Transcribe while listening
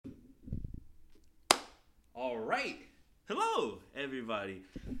All right. Hello, everybody.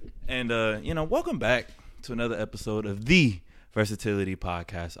 And, welcome back to another episode of the Versatility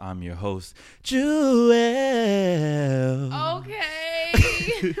Podcast. I'm your host, Jewel.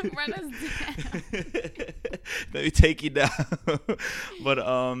 Okay. Run us down. Let me take you down.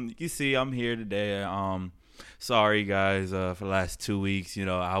 But, you see, I'm here today. Sorry, guys, for the last 2 weeks. If you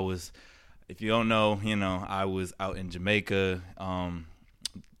don't know, I was out in Jamaica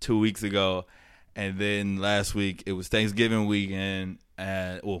 2 weeks ago. And then last week, it was Thanksgiving weekend,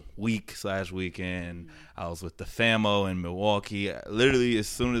 week/weekend. I was with the famo in Milwaukee. Literally, as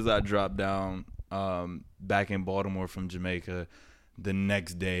soon as I dropped down back in Baltimore from Jamaica, the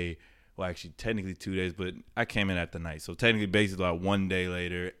next day, well, actually, technically 2 days, but I came in at the night. So technically, basically, like 1 day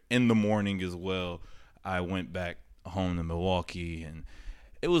later, in the morning as well, I went back home to Milwaukee. And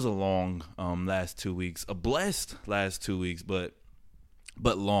it was a long last 2 weeks, a blessed last 2 weeks, but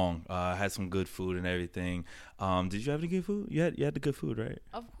long. I had some good food and everything. Did you have any good food? You had the good food, right?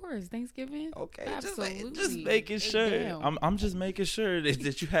 Of course, Thanksgiving. Okay, absolutely. Just making sure. I'm just making sure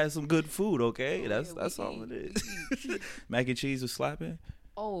that you had some good food. Okay, that's all it is. Mac and cheese was slapping.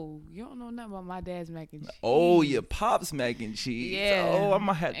 Oh, you don't know nothing about my dad's mac and cheese. Oh, your pop's mac and cheese. Yeah. Oh, I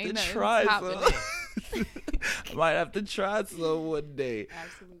might have to try some. I might have to try some one day.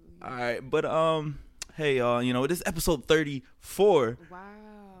 Absolutely. All right, but hey y'all, this is episode 34. Wow.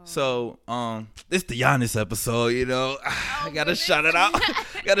 So, it's the Giannis episode, I gotta shout it out.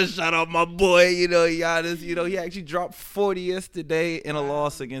 Gotta shout out my boy, Giannis. He actually dropped 40 yesterday in a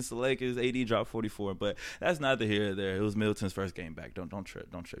loss against the Lakers. AD dropped 44, but that's neither here nor there. It was Middleton's first game back. Don't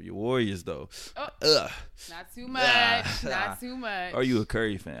trip. Your Warriors though. Not too much. Not too much. Are you a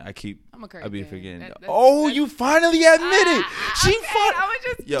Curry fan? I'm a Curry fan. I be forgetting. You finally admitted. I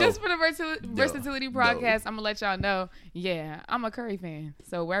was just for the versatility podcast. I'm gonna let y'all know. Yeah, I'm a Curry fan.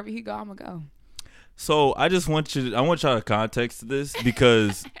 So wherever he go, I'm gonna go. So I want y'all to context this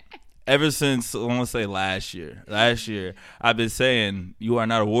because ever since I want to say last year, I've been saying you are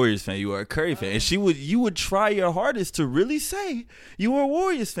not a Warriors fan, you are a Curry fan, and you would try your hardest to really say you were a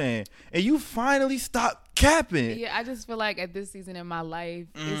Warriors fan, and you finally stopped capping. Yeah, I just feel like at this season in my life,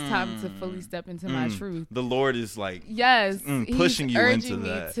 it's time to fully step into my truth. The Lord is like, he's pushing you into me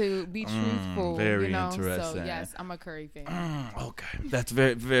that. To be truthful. Very interesting. So yes, I'm a Curry fan. Okay, that's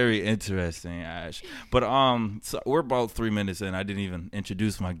very, very interesting, Ash. But so we're about 3 minutes in. I didn't even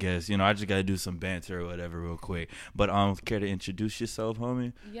introduce my guest. I just gotta do some banter or whatever real quick. But care to introduce yourself,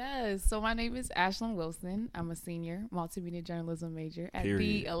 homie? Yes. So my name is Ashlyn Wilson. I'm a senior multimedia journalism major at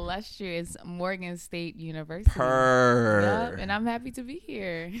the illustrious Morgan State University. Yep, and I'm happy to be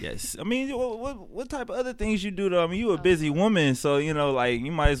here. Yes. I mean, what type of other things you do though? I mean, you a busy woman, so you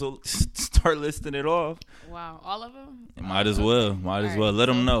might as well start listing it off. Wow, all of them? Might as well. Let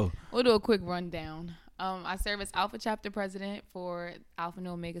them know. We'll do a quick rundown. I serve as Alpha Chapter President for Alpha Nu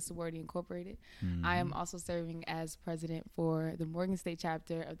Omega Sorority Incorporated. Mm-hmm. I am also serving as President for the Morgan State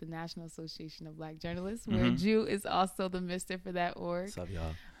Chapter of the National Association of Black Journalists, where Jew is also the mister for that org. What's up,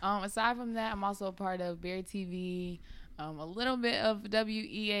 y'all? Aside from that, I'm also a part of Bear TV, a little bit of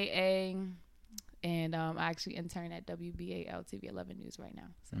WEAA, and I actually intern at WBAL TV 11 News right now.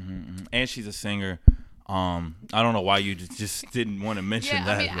 So. And she's a singer. I don't know why you just didn't want to mention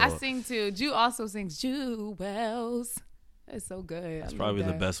that. I sing too. Jew also sings Jewels. That's so good. That's probably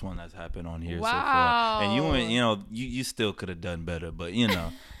the best one that's happened on here so far. And you still could have done better, but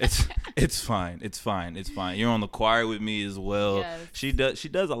it's fine. You're on the choir with me as well. Yes. She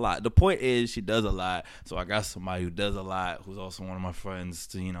does a lot. The point is she does a lot. So I got somebody who does a lot, who's also one of my friends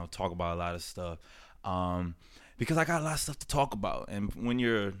to talk about a lot of stuff. Because I got a lot of stuff to talk about. And when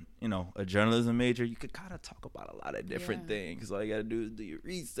you're, a journalism major, you could kind of talk about a lot of different things. All you got to do is do your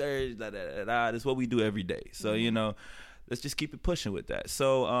research, That's what we do every day. So, let's just keep it pushing with that.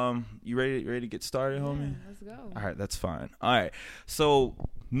 So, you ready to get started, homie? Let's go. All right, that's fine. All right. So,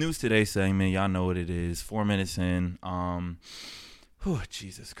 news today segment, y'all know what it is. 4 minutes in.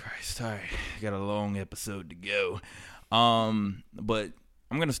 Jesus Christ. All right. Got a long episode to go. But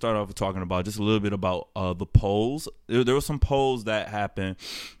I'm going to start off with talking about just a little bit about the polls. There were some polls that happened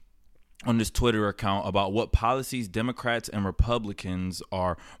on this Twitter account about what policies Democrats and Republicans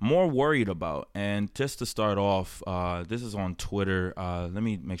are more worried about. And just to start off, this is on Twitter. Let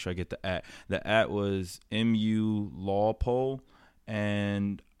me make sure I get the @ The @ was MU Law Poll.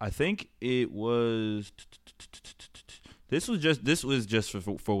 And I think it was this was just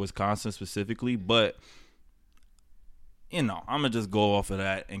for Wisconsin specifically, but I'm going to just go off of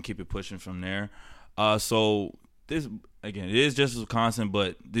that and keep it pushing from there. So this, again, it is just Wisconsin,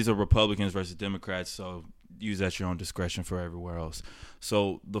 but these are Republicans versus Democrats, so use at your own discretion for everywhere else.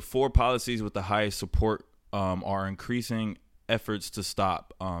 So the 4 policies with the highest support are increasing efforts to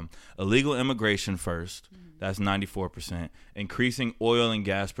stop illegal immigration first. That's 94%. Increasing oil and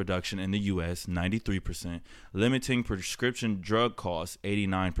gas production in the U.S., 93%. Limiting prescription drug costs,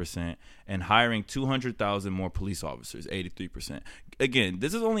 89%. And hiring 200,000 more police officers, 83%. Again,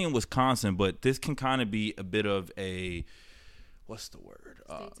 this is only in Wisconsin, but this can kind of be a bit of a, what's the word?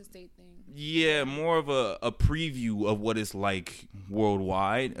 State-to-state thing. Yeah, more of a preview of what it's like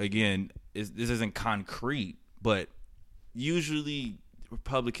worldwide. Again, this isn't concrete, but usually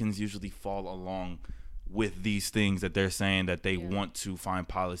Republicans usually fall along with these things that they're saying that they want to find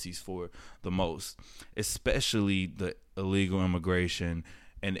policies for the most, especially the illegal immigration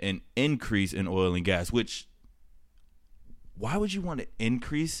and an increase in oil and gas, which why would you want to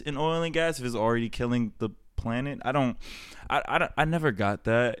increase in oil and gas if it's already killing the planet? I never got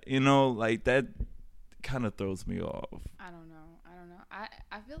that, like that kind of throws me off. I don't know.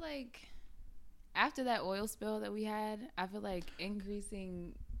 I feel like after that oil spill that we had, I feel like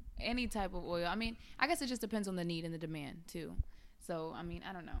increasing any type of oil. I mean, I guess it just depends on the need and the demand too. So, I mean,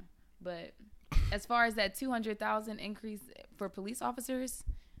 I don't know. But as far as that 200,000 increase for police officers,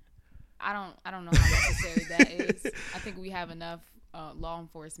 I don't know how necessary that is. I think we have enough law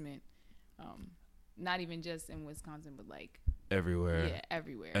enforcement, not even just in Wisconsin, but like everywhere. Yeah,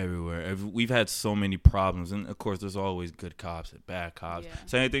 everywhere. We've had so many problems, and of course, there's always good cops and bad cops. Yeah.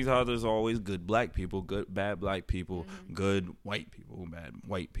 Same things how there's always good black people, good bad black people, good white people, bad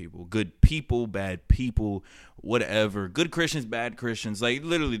white people, good people, bad people, whatever. Good Christians, bad Christians. Like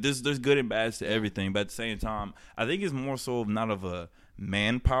literally, there's good and bad to everything. But at the same time, I think it's more so not of a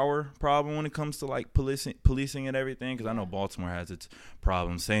manpower problem when it comes to like policing and everything. Because I know Baltimore has its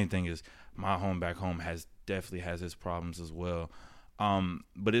problems. Same thing is my home back home definitely has its problems as well.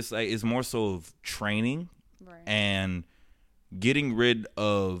 But it's like it's more so of training and getting rid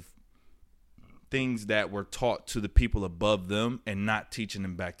of things that were taught to the people above them and not teaching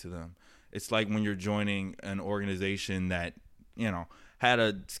them back to them. It's like when you're joining an organization that, had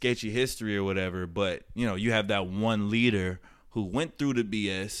a sketchy history or whatever, but, you have that one leader who went through the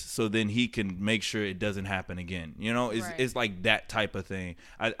BS so then he can make sure it doesn't happen again. It's like that type of thing.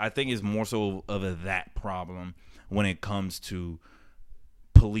 I think it's more so of that problem when it comes to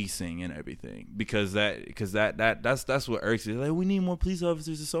policing and everything, because that's what irks you. Like, we need more police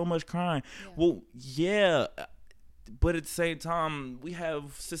officers. There's so much crime. Yeah. Well, yeah, but at the same time, we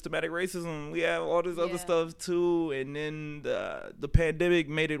have systematic racism. We have all this other stuff too, and then the pandemic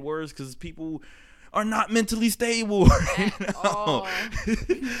made it worse because people are not mentally stable. At all.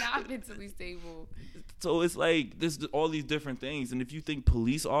 Not mentally stable. So it's like there's all these different things, and if you think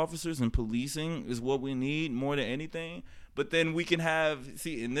police officers and policing is what we need more than anything, but then we can have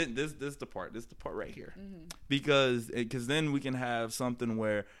and this the part right here, because then we can have something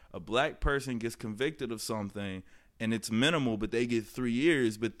where a black person gets convicted of something and it's minimal, but they get 3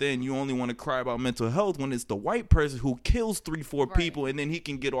 years. But then you only want to cry about mental health when it's the white person who kills 3-4 people, and then he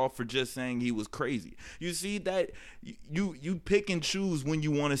can get off for just saying he was crazy. You see that you pick and choose when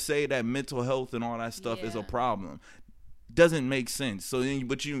you want to say that mental health and all that stuff is a problem. Doesn't make sense. So then,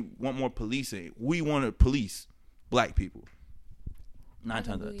 but you want more policing. We want to police black people. I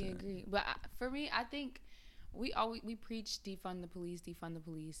completely agree. But for me, I think we preach defund the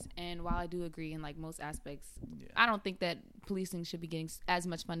police, and while I do agree in like most aspects, I don't think that policing should be getting as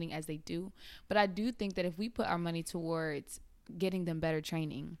much funding as they do. But I do think that if we put our money towards getting them better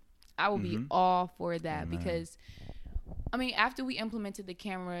training, I will be all for that. Because I mean, after we implemented the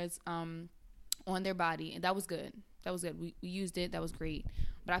cameras on their body, and that was good. We used it. That was great.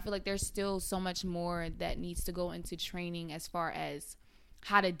 But I feel like there's still so much more that needs to go into training as far as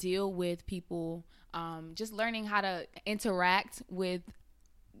how to deal with people, just learning how to interact with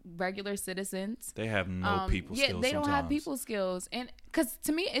regular citizens. They have no people skills. Yeah, they don't have people skills. And because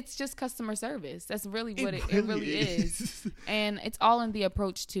to me, it's just customer service. That's really what it really is. And it's all in the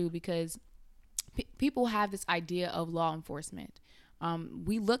approach too, because people have this idea of law enforcement.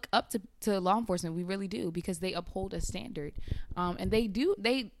 We look up to law enforcement. We really do, because they uphold a standard. And they do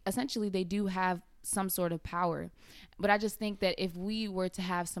have some sort of power. But I just think that if we were to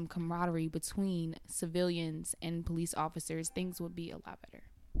have some camaraderie between civilians and police officers, things would be a lot better.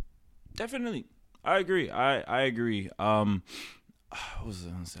 Definitely. I agree. I agree. What was I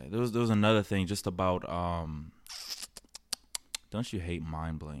going to say? There was another thing just about, don't you hate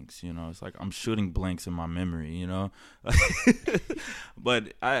mind blanks? It's like I'm shooting blanks in my memory,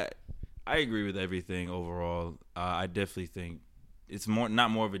 But I agree with everything overall. I definitely think it's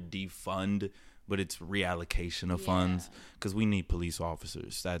not more of a defund, but it's reallocation of funds because we need police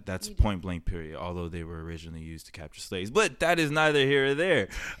officers. That's point blank period. Although they were originally used to capture slaves, but that is neither here or there.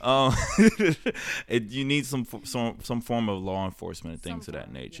 You need some form of law enforcement and things of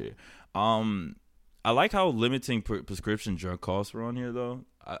that nature. I like how limiting prescription drug costs were on here, though.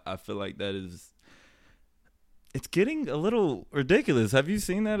 I feel like that is. It's getting a little ridiculous. Have you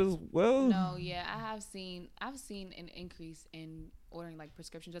seen that as well? No, yeah, I've seen an increase in ordering like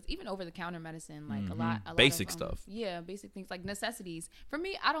prescription drugs, even over the counter medicine, like a lot basic of, stuff. Yeah, basic things like necessities. For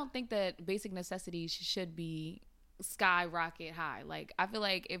me, I don't think that basic necessities should be skyrocket high. Like I feel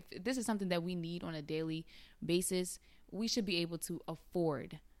like if this is something that we need on a daily basis, we should be able to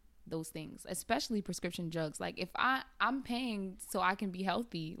afford those things, especially prescription drugs. Like if I'm paying so I can be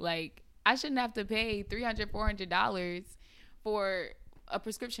healthy, like I shouldn't have to pay $300-$400 for a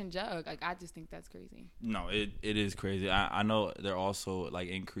prescription drug. Like I just think that's crazy. No, it is crazy. I know they're also like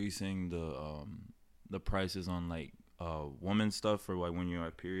increasing the prices on like woman stuff for like when you're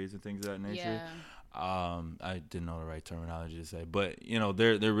at periods and things of that nature. Yeah. I didn't know the right terminology to say, but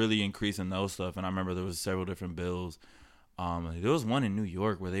they're really increasing those stuff. And I remember there was several different bills. There was one in New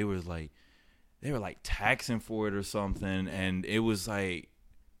York where they were like taxing for it or something, and it was like,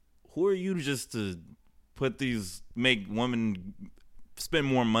 who are you just to make women spend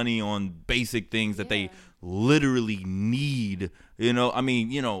more money on basic things that they literally need? I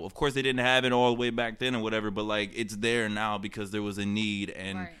mean, of course they didn't have it all the way back then or whatever, but like it's there now because there was a need,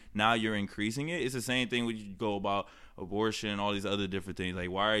 and now you're increasing it. It's the same thing when you go about abortion, all these other different things. Like,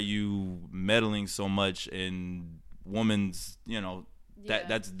 why are you meddling so much in women's,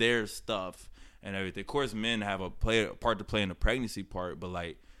 that's their stuff and everything. Of course, men have a part to play in the pregnancy part, but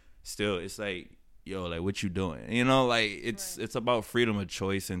like, still, it's like, yo, like, what you doing? Like it's about freedom of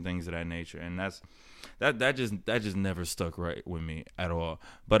choice and things of that nature, and that just never stuck right with me at all.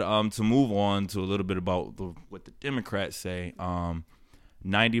 But to move on to a little bit about what the Democrats say,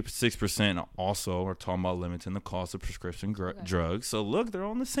 96% also are talking about limiting the cost of prescription drugs. So look, they're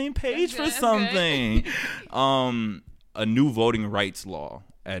on the same page for something. A new voting rights law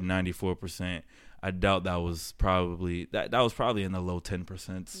at 94%. I doubt that was probably that was probably in the low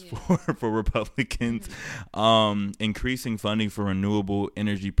 10% for Republicans. Increasing funding for renewable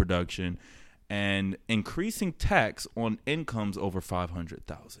energy production and increasing tax on incomes over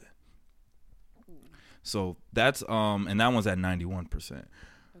 500,000. So that's and that one's at 91%.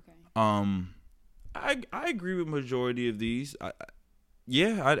 Okay. I agree with majority of these. I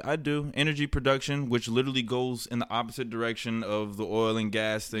do. Energy production, which literally goes in the opposite direction of the oil and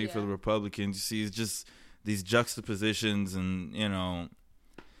gas thing for the Republicans. You see, it's just these juxtapositions and,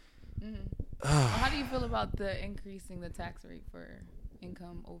 How do you feel about the increasing the tax rate for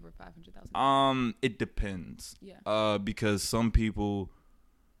income over 500,000? It depends. Yeah. Because some people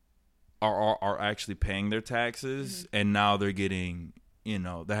are actually paying their taxes, and now they're getting,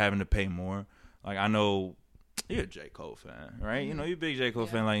 they're having to pay more. Like, I know you're a J. Cole fan, right? You're a big J. Cole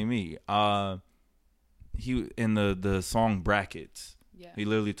fan like me. He in the song Brackets, he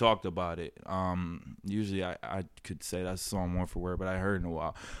literally talked about it. Usually I could say that song word for word, but I heard it in a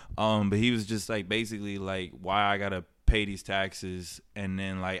while. But he was just like, basically like, why I gotta pay these taxes and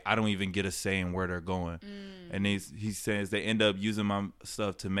then like I don't even get a say in where they're going. And he says they end up using my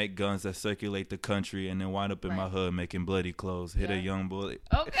stuff to make guns that circulate the country and then wind up in my hood making bloody clothes, hit a young bullet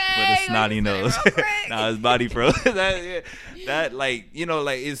with a snotty nose. Nah, his body froze. that like,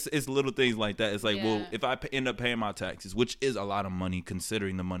 like it's little things like that. It's like, well, if I end up paying my taxes, which is a lot of money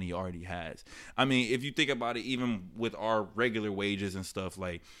considering the money he already has. I mean, if you think about it, even with our regular wages and stuff,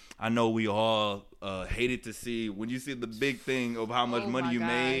 like I know we all hated to see when you see the big thing of how much money you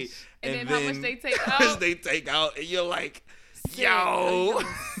made and then how much they take out, and you're like, yo,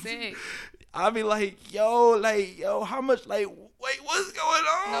 I be like, yo, how much, like, wait, what's going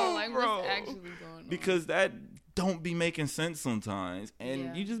on? No, like, bro? What's actually going on? Because that don't be making sense sometimes,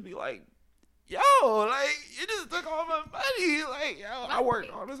 and you just be like, yo, like, you just took all my money, like, yo, I worked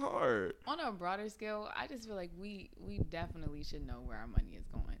all this hard. On a broader scale, I just feel like we definitely should know where our money is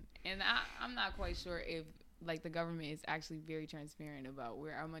going, and I'm not quite sure if like the government is actually very transparent about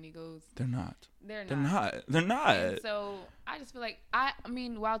where our money goes. They're not. And so I just feel like I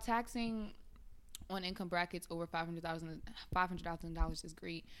mean, while taxing on income brackets over $500,000 is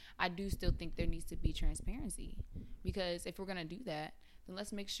great, I do still think there needs to be transparency, because if we're gonna do that, then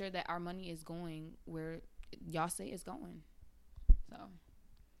let's make sure that our money is going where y'all say it's going. So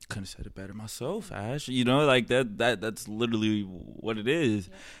couldn't have said it better myself, Ash. Like that's literally what it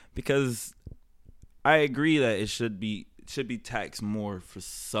is, because I agree that it should be taxed more for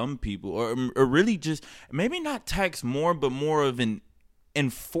some people, or really just maybe not taxed more, but more of an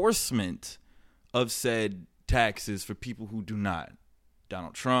enforcement of said taxes for people who do not.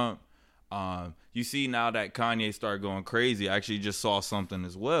 Donald Trump. You see now that Kanye started going crazy. I actually just saw something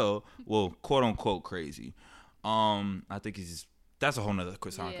as well. Well, quote unquote crazy. I think that's a whole nother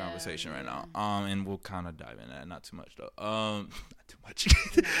conversation right now. And we'll kind of dive in that. Not too much though. Not too much.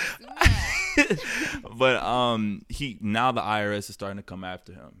 But now the IRS is starting to come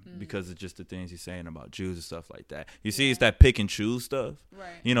after him because of just the things he's saying about Jews and stuff like that. You see, it's that pick and choose stuff. Right.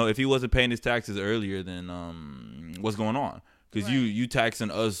 You know, if he wasn't paying his taxes earlier, then what's going on? Because you taxing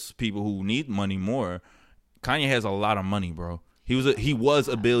us people who need money more. Kanye has a lot of money, bro. He was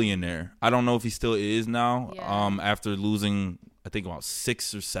a billionaire. I don't know if he still is now. Yeah. After losing, I think about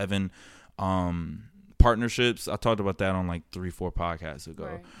 6 or 7 partnerships. I talked about that on like 3-4 podcasts ago.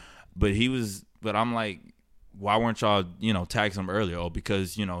 Right. But I'm like, why weren't y'all, taxing him earlier? Oh,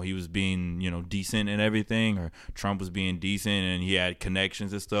 because, he was being, decent and everything, or Trump was being decent and he had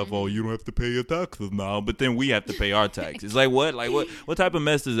connections and stuff. Mm-hmm. Oh, you don't have to pay your taxes now, but then we have to pay our taxes. Like what? Like what type of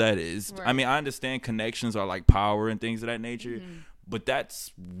mess is that? Right. I mean, I understand connections are like power and things of that nature, but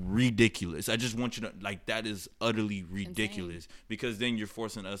that's ridiculous. I just want you to, like, that is utterly ridiculous. Insane. Because then you're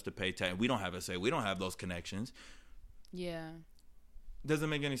forcing us to pay tax. We don't have a say. We don't have those connections. Yeah. Doesn't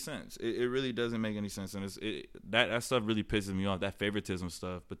make any sense. It really doesn't make any sense, and that stuff really pisses me off. That favoritism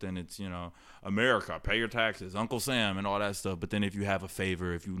stuff. But then it's America, pay your taxes, Uncle Sam, and all that stuff. But then if you have a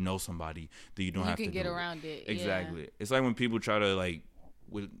favor, if you know somebody, then you don't have to. You can get around it. Exactly. Yeah. It's like when people try to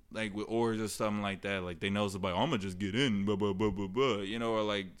with orders or something like that. Like they know somebody, I'm gonna just get in, blah blah blah blah blah.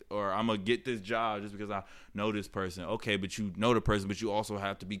 Or I'm gonna get this job just because I know this person. Okay, but you know the person, but you also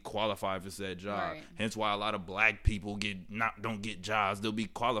have to be qualified for said job. Right. Hence why a lot of black people don't get jobs. They'll be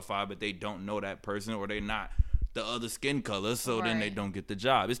qualified, but they don't know that person, or they're not the other skin color, so then they don't get the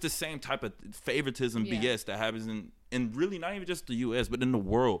job. It's the same type of favoritism BS that happens in really not even just the U.S. but in the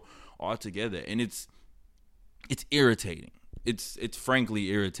world altogether, and it's irritating. It's frankly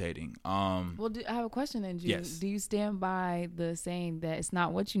irritating. Well, I have a question then, Jude. Yes. Do you stand by the saying that it's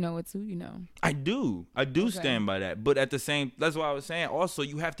not what you know, it's who you know? I do stand by that. But at the same, that's why I was saying also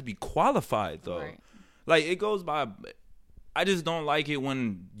you have to be qualified though. Right. Like it goes by. I just don't like it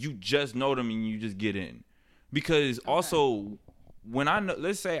when you just know them and you just get in. Because also when I know,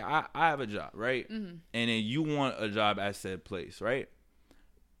 let's say I have a job, right? Mm-hmm. And then you want a job at said place, right?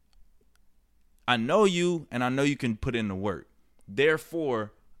 I know you and I know you can put in the work.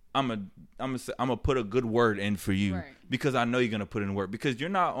 Therefore, I'm gonna put a good word in for you because I know you're gonna put in work. Because you're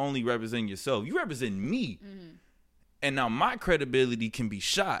not only representing yourself, you represent me. Mm-hmm. And now my credibility can be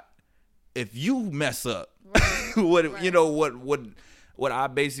shot if you mess up. Right. What I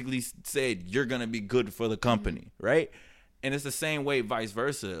basically said, you're gonna be good for the company, right? And it's the same way, vice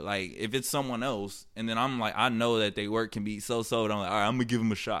versa. Like if it's someone else, and then I'm like, I know that their work can be so. I'm like, all right, I'm gonna give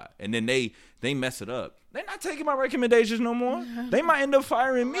them a shot, and then they mess it up. They're not taking my recommendations no more. They might end up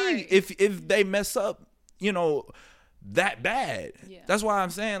firing me if they mess up, that bad. Yeah. That's why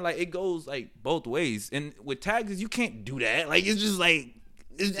I'm saying like it goes like both ways. And with taxes, you can't do that. Like it's just like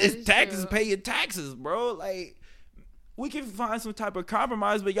it's taxes. True. Pay your taxes, bro. Like we can find some type of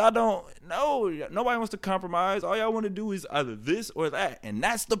compromise, but y'all don't. No, nobody wants to compromise. All y'all want to do is either this or that, and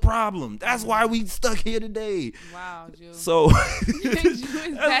that's the problem. That's why we stuck here today. Wow, Jules. So Jules is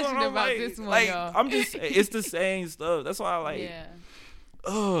passionate about this one, y'all. I'm just, it's the same stuff. That's why I like. Yeah.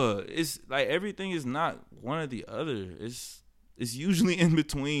 It's like everything is not one or the other. It's usually in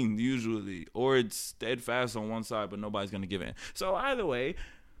between, or it's steadfast on one side, but nobody's gonna give in. So either way,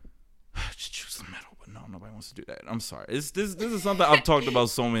 just choose the middle. But no, nobody wants to do that. I'm sorry. This is something I've talked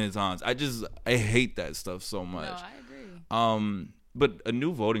about so many times. I hate that stuff so much. No, I agree. But a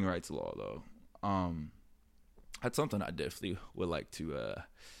new voting rights law though, that's something I definitely would like to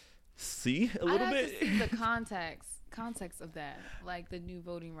see a little bit. To see the context of that, like the new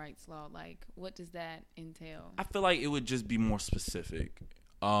voting rights law. Like, what does that entail? I feel like it would just be more specific,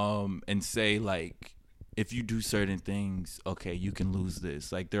 and say like, if you do certain things, okay, you can lose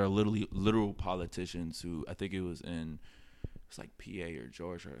this. Like there are literal politicians who, I think it's like PA or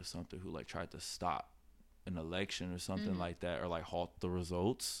Georgia or something, who like tried to stop an election or something like that, or like halt the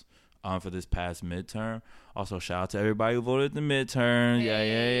results for this past midterm. Also, shout out to everybody who voted the midterm.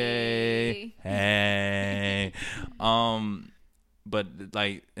 Hey. But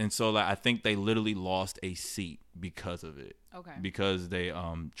like, and so like, I think they literally lost a seat because of it. Okay. Because they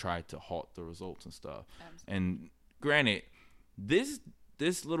tried to halt the results and stuff. Absolutely. And granted, this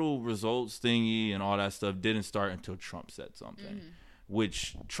little results thingy and all that stuff didn't start until Trump said something,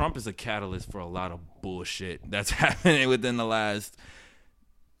 which Trump is a catalyst for a lot of bullshit that's happening within the last,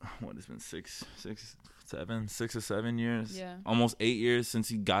 what, it's been 6 or 7 years. Yeah. Almost 8 years since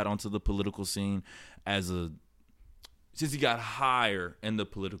he got onto the political scene since he got higher in the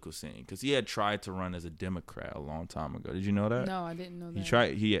political scene, because he had tried to run as a Democrat a long time ago. Did you know that? No, I didn't know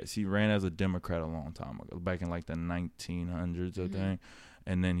that. He ran as a Democrat a long time ago, back in like the 1900s, I think.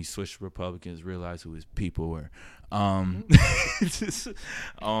 And then he switched to Republicans, realized who his people were. And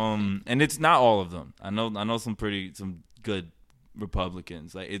it's not all of them. I know some good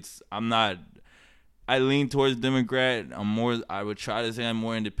Republicans. I lean towards Democrat. I would try to say I'm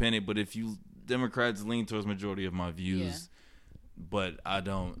more independent, but Democrats lean towards majority of my views, but I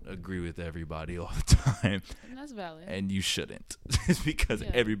don't agree with everybody all the time. And that's valid. And you shouldn't. It's because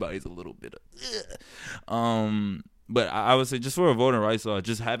everybody's a little bit of but I would say, just for a voting rights law,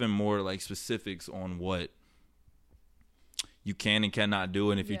 just having more like specifics on what you can and cannot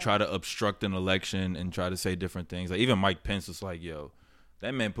do, and if you try to obstruct an election and try to say different things, like even Mike Pence was like, yo,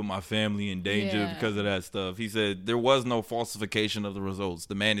 that man put my family in danger because of that stuff. He said there was no falsification of the results.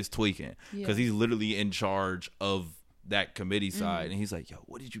 The man is tweaking because he's literally in charge of that committee side. And he's like, yo,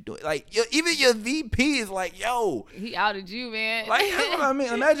 what did you do? Like, even your VP is like, yo. He outed you, man. Like, that's what I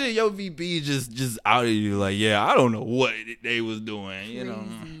mean. Imagine your VP just outed you. Like, yeah, I don't know what they was doing. You know,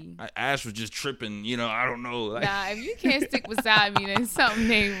 Ash was just tripping. You know, I don't know. Like, nah, if you can't stick beside me, then something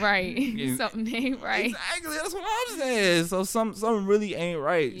ain't right. Something ain't right. Exactly. That's what I'm saying. So something really ain't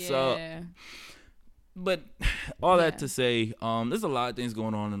right. Yeah. So, but all that to say, there's a lot of things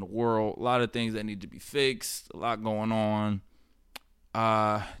going on in the world. A lot of things that need to be fixed. A lot going on.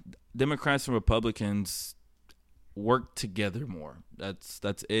 Democrats and Republicans work together more. That's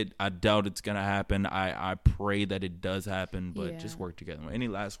it. I doubt it's gonna happen. I pray that it does happen, but just work together. Any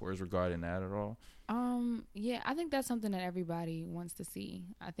last words regarding that at all? Yeah, I think that's something that everybody wants to see.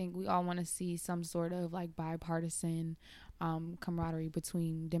 I think we all want to see some sort of like bipartisan camaraderie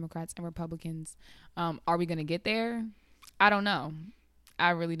between Democrats and Republicans. Are we going to get there? I don't know.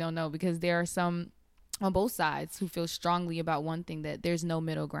 I really don't know, because there are some on both sides who feel strongly about one thing, that there's no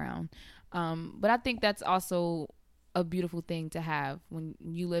middle ground. But I think that's also a beautiful thing to have when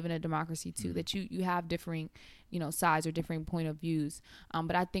you live in a democracy too, that you have differing, sides or differing point of views.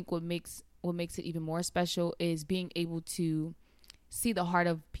 But I think what makes it even more special is being able to see the heart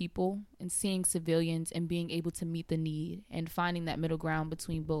of people and seeing civilians and being able to meet the need and finding that middle ground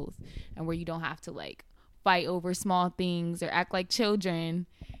between both, and where you don't have to like fight over small things or act like children,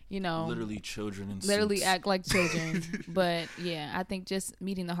 literally children in literally suits. act like children. But yeah, I think just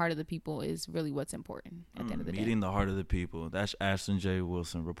meeting the heart of the people is really what's important at the end of the day. Meeting the heart of the people. That's Ashlyn J.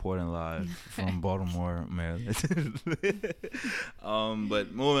 Wilson reporting live from Baltimore, Maryland.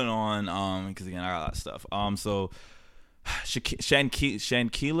 But moving on, because again, I got a lot of stuff. So Shanquella.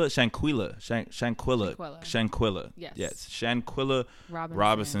 Yes. Shanquella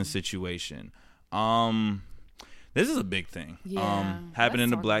Robinson situation. This is a big thing. Happened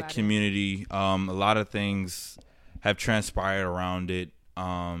in the Black community. A lot of things have transpired around it.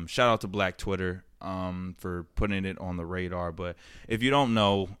 Shout out to Black Twitter for putting it on the radar. But if you don't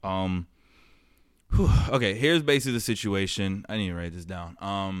know, okay, here's basically the situation. I need to write this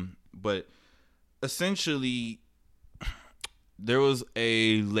down. But essentially, there was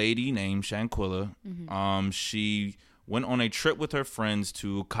a lady named Shanquella. She went on a trip with her friends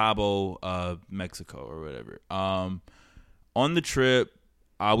to Cabo, Mexico or whatever. On the trip,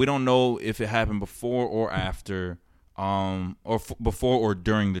 we don't know if it happened before or after, before or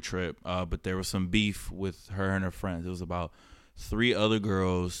during the trip, but there was some beef with her and her friends. It was about 3 other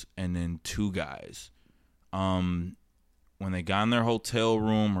girls and then 2 guys. When they got in their hotel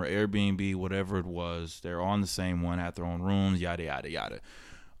room or Airbnb, whatever it was, they're on the same one, had their own rooms, yada, yada, yada.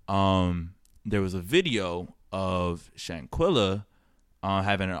 There was a video of Shanquella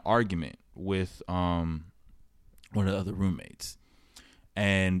having an argument with one of the other roommates.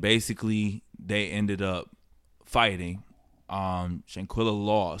 And basically, they ended up fighting. Shanquella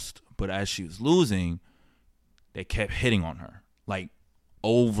lost, but as she was losing, they kept hitting on her. Like,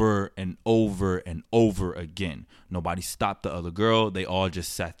 over and over and over again. Nobody stopped the other girl. They all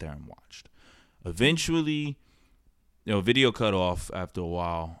just sat there and watched. Eventually, video cut off after a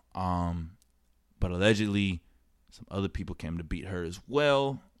while. But allegedly, some other people came to beat her as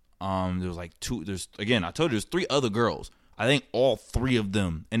well. There was like 2. I told you there's 3 other girls. I think all 3 of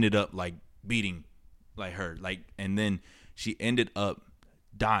them ended up like beating like her. And then she ended up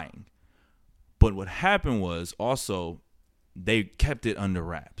dying. But what happened was also, they kept it under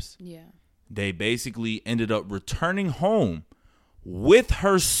wraps. Yeah. They basically ended up returning home with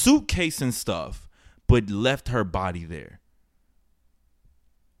her suitcase and stuff, but left her body there.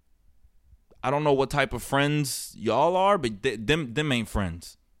 I don't know what type of friends y'all are, but them ain't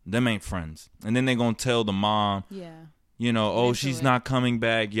friends. Them ain't friends. And then they gonna tell the mom, Yeah. you know, oh, she's not coming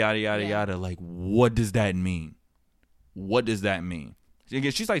back, yada, yada, yada. Like, what does that mean? What does that mean?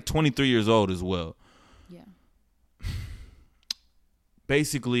 She's like 23 years old as well. Yeah.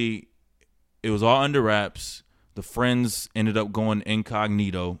 Basically, it was all under wraps. The friends ended up going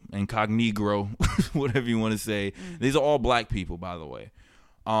incognito, whatever you want to say. These are all black people, by the way.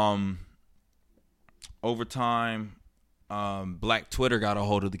 Over time, Black Twitter got a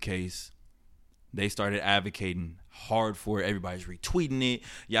hold of the case. They started advocating hard for it. Everybody's retweeting it,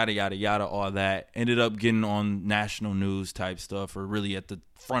 yada, yada, yada, all that. Ended up getting on national news type stuff, or really at the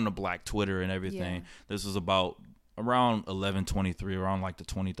front of Black Twitter and everything. Yeah. This was about around 11/23, around like the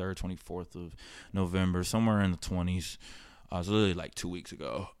 23rd, 24th of November, somewhere in the 20s. It was literally like 2 weeks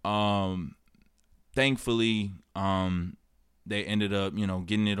ago. Thankfully, they ended up, you know,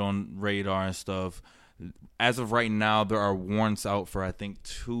 getting it on radar and stuff. As of right now, there are warrants out for I think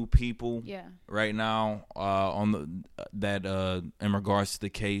 2 people. Yeah. Right now, on in regards to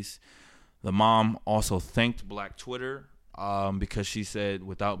the case, the mom also thanked Black Twitter because she said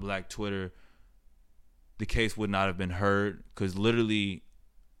without Black Twitter, the case would not have been heard, because literally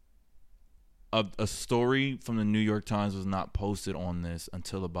a story from the New York Times was not posted on this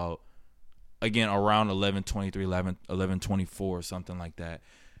until about, again, around 11/23, 11/24, something like that,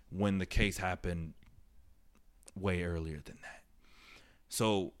 when the case happened way earlier than that.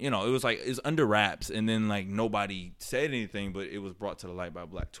 So, you know, it was like, it's under wraps, and then like nobody said anything, but it was brought to the light by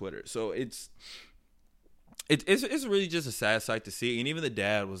Black Twitter. So it's really just a sad sight to see. And even the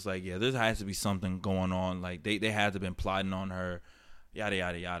dad was like, yeah, there has to be something going on. Like they had to have been plotting on her, yada,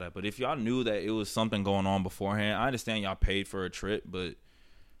 yada, yada. But if y'all knew that it was something going on beforehand, I understand y'all paid for a trip, but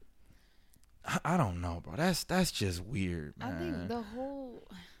I don't know, bro. That's just weird, man. I think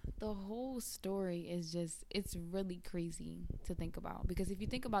the whole story is just, it's really crazy to think about, because if you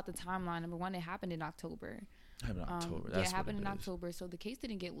think about the timeline, number one, it happened in October. It happened in October. So the case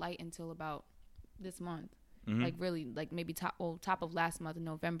didn't get light until about this month. Mm-hmm. Like really, like maybe top of last month in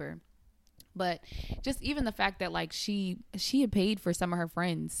November. But just even the fact that like she had paid for some of her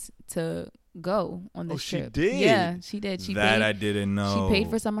friends to go on this trip. She did? Yeah, she did. I didn't know. She paid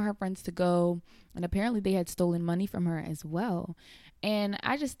for some of her friends to go, and apparently they had stolen money from her as well. And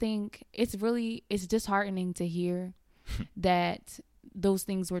I just think it's disheartening to hear that those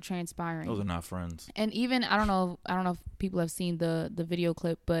things were transpiring. Those are not friends. And even I don't know if people have seen the video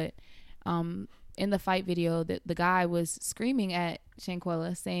clip, but in the fight video, the guy was screaming at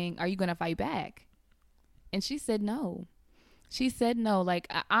Shanquella saying, "Are you going to fight back?" And she said no. She said no. Like,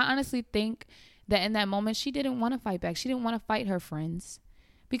 I honestly think that in that moment, she didn't want to fight back. She didn't want to fight her friends,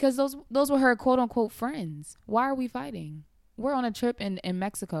 because those were her quote unquote friends. Why are we fighting? We're on a trip in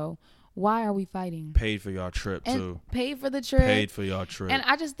Mexico. Why are we fighting? Paid for y'all trip, too. Paid for the trip. Paid for y'all trip. And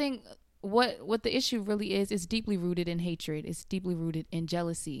I just think what the issue really is deeply rooted in hatred. It's deeply rooted in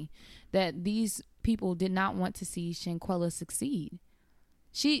jealousy, that these people did not want to see Shanquella succeed.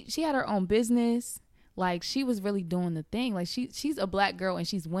 She had her own business. Like, she was really doing the thing. Like, she's a black girl and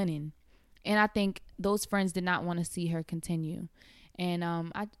she's winning. And I think those friends did not want to see her continue. And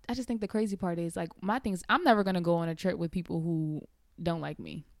I just think the crazy part is, like, my thing is, I'm never going to go on a trip with people who don't like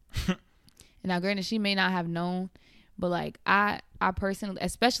me. And now, granted, she may not have known, but like I personally,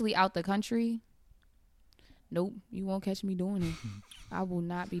 especially out the country, nope, you won't catch me doing it. I will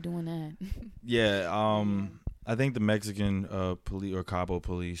not be doing that. Yeah, I think the Mexican police or Cabo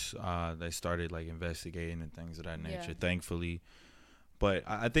police, they started like investigating and things of that nature, thankfully. But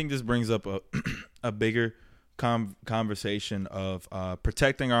I think this brings up a bigger conversation of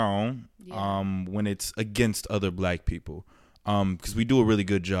protecting our own when it's against other black people, because we do a really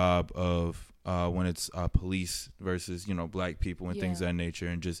good job of when it's police versus, you know, black people and things of that nature,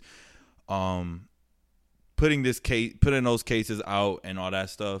 and just putting those cases out and all that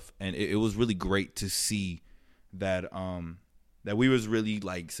stuff. And it was really great to see that that we was really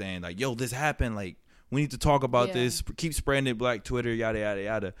like saying like, yo, this happened, like we need to talk about this, keep spreading it, Black Twitter, yada yada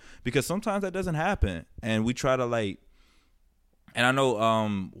yada, because sometimes that doesn't happen. And we try to like, and I know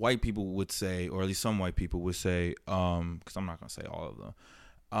white people would say, or at least some white people would say, because I'm not gonna say all of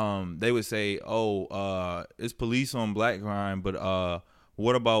them, they would say, it's police on black crime, but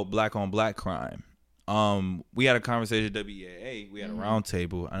what about black on black crime? We had a conversation at WEAA. We had a round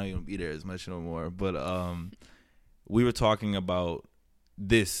table. I know you don't be there as much no more, but we were talking about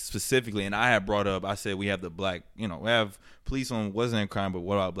this specifically, and I had brought up, I said we have the black, you know, we have police on wasn't crime, but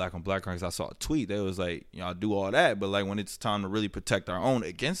what about black on black crime? Because I saw a tweet that was like, y'all do all that, but like when it's time to really protect our own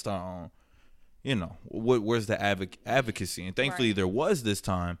against our own, you know, where's the advocacy? And thankfully there was this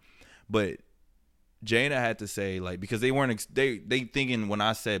time, but Jada had to say, like, because they weren't they thinking when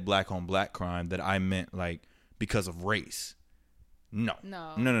I said black on black crime that I meant like because of race. No.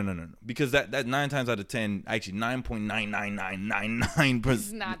 Because that 9 times out of 10, actually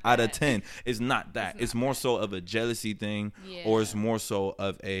 9.99999% out of 10 is not that. It's more so of a jealousy thing, or it's more so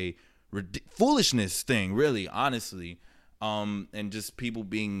of a foolishness thing, really, honestly. And just people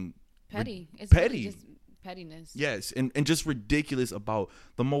being petty. It's petty. Really just pettiness. Yes, and just ridiculous about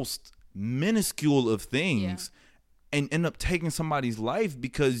the most minuscule of things, and end up taking somebody's life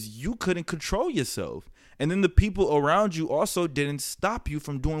because you couldn't control yourself. And then the people around you also didn't stop you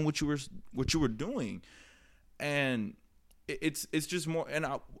from doing what you were doing. And it's just more,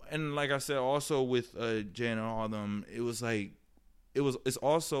 and like I said, also with Jay and all of them, it was like it's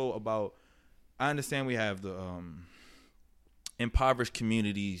also about, I understand we have the impoverished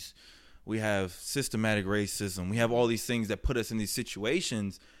communities, we have systematic racism, we have all these things that put us in these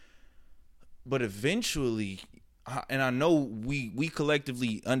situations, but eventually, and I know we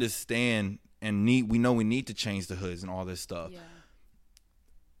collectively understand and we know we need to change the hoods and all this stuff. Yeah.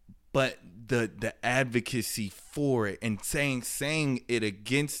 But the advocacy for it and saying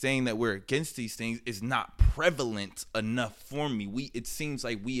that we're against these things is not prevalent enough for me. It seems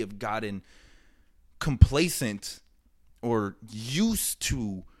like we have gotten complacent or used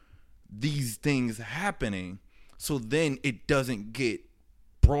to these things happening, so then it doesn't get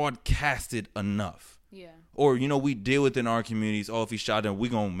broadcasted enough. Yeah. Or, we deal with in our communities, if he shot him, we're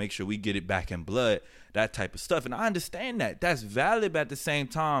going to make sure we get it back in blood, that type of stuff. And I understand that. That's valid, but at the same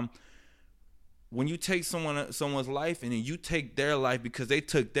time, when you take someone's life and then you take their life because they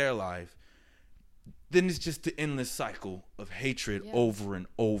took their life, then it's just the endless cycle of hatred over and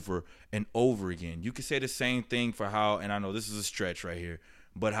over and over again. You could say the same thing for how, and I know this is a stretch right here,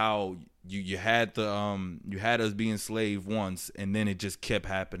 but how you had you had us being enslaved once, and then it just kept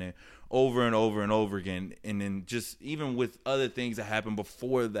happening over and over and over again. And then just even with other things that happened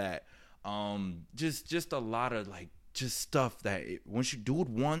before that, just a lot of just stuff that once you do it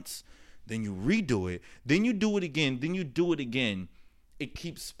once, then you redo it, then you do it again, then you do it again. It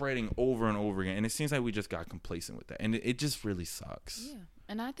keeps spreading over and over again, and it seems like we just got complacent with that, and it just really sucks. Yeah,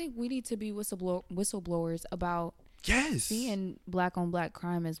 and I think we need to be whistleblowers about seeing black on black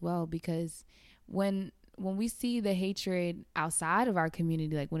crime as well, because when we see the hatred outside of our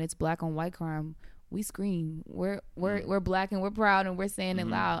community, like when it's black on white crime, we scream. We're black and we're proud and we're saying it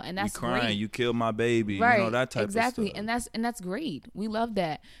loud, and that's crying. Great. You killed my baby, right? That type of stuff. Exactly, and that's great. We love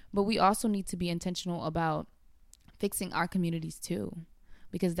that, but we also need to be intentional about fixing our communities too,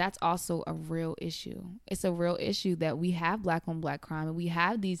 because that's also a real issue. It's a real issue that we have black on black crime, and we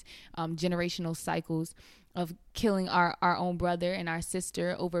have these generational cycles of killing our own brother and our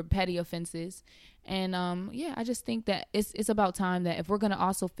sister over petty offenses. And I just think that it's about time that if we're going to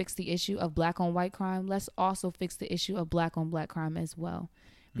also fix the issue of black on white crime, let's also fix the issue of black on black crime as well,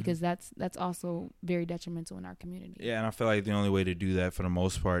 because that's also very detrimental in our community. Yeah, and I feel like the only way to do that for the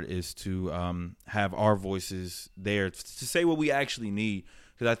most part is to have our voices there to say what we actually need,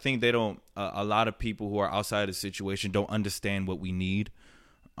 because I think they don't a lot of people who are outside of the situation don't understand what we need.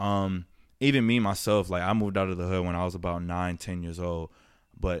 Even me myself, like I moved out of the hood when I was about 9-10 years old.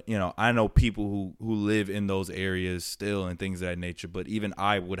 But, I know people who live in those areas still and things of that nature. But even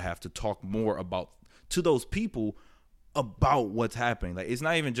I would have to talk more to those people about what's happening. Like, it's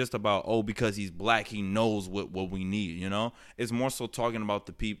not even just about, because he's black, he knows what we need, It's more so talking about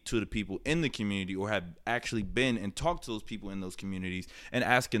to the people in the community, or have actually been and talked to those people in those communities and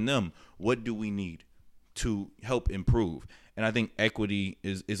asking them, what do we need to help improve? And I think equity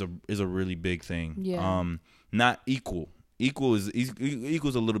is a really big thing. Yeah. Not equal. Equals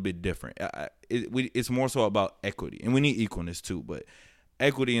a little bit different. It's more so about equity, and we need equalness too. But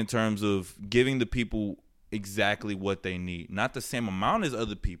equity in terms of giving the people exactly what they need, not the same amount as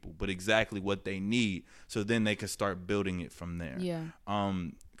other people, but exactly what they need, so then they can start building it from there. Yeah.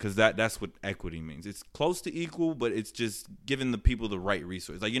 Because that's what equity means. It's close to equal, but it's just giving the people the right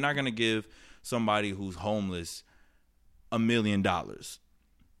resources. Like, you're not gonna give somebody who's homeless $1 million.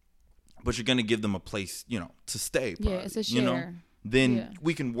 But you're going to give them a place, to stay. Probably, it's a share. Then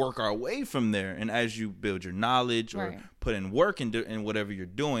we can work our way from there. And as you build your knowledge or put in work in whatever you're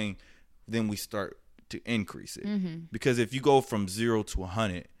doing, then we start to increase it. Mm-hmm. Because if you go from 0 to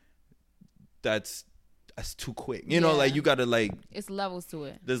 100, that's too quick. You know, like you got to it's levels to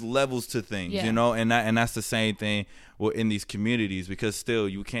it. There's levels to things, and that's the same thing in these communities, because still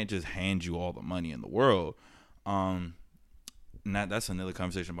you can't just hand you all the money in the world. And that's another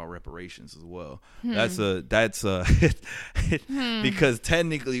conversation about reparations as well. That's because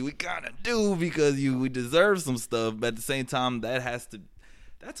technically we kind of do, because we deserve some stuff, but at the same time that has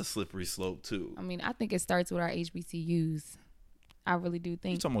That's a slippery slope too. I mean, I think it starts with our HBCUs. I really do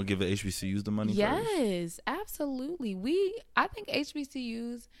think. You talking about giving HBCUs the money? Yes, absolutely. I think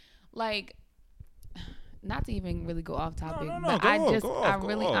HBCUs, like, not to even really go off topic, but I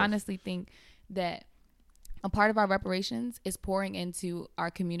really honestly think that a part of our reparations is pouring into our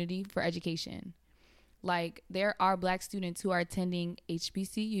community for education. Like, there are Black students who are attending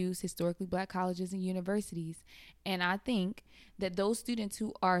HBCUs, historically Black colleges and universities. And I think that those students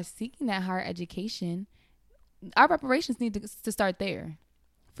who are seeking that higher education, our reparations need to start there.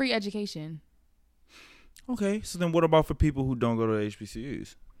 Free education. Okay, so then what about for people who don't go to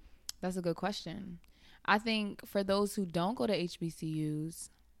HBCUs? That's a good question. I think for those who don't go to HBCUs,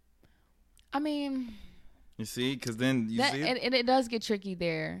 I mean... You see? Because then you see it? It does get tricky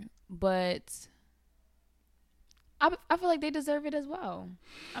there. But I feel like they deserve it as well.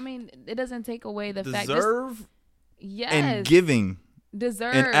 I mean, it doesn't take away the fact... Deserve? Yes. And giving.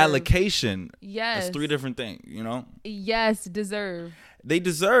 Deserve. And allocation. Yes. That's three different things, you know? Yes, deserve. They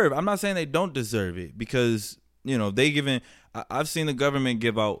deserve. I'm not saying they don't deserve it because, you know, I've seen the government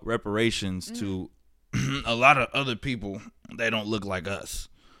give out reparations to a lot of other people that don't look like us.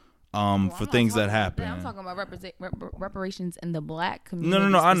 For things that happen. I'm talking about reparations in the Black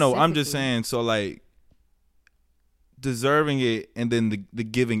community. No, I know. I'm just saying, so like deserving it and then the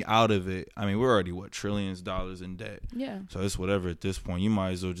giving out of it. I mean, we're already trillions of dollars in debt. Yeah. So it's whatever at this point. You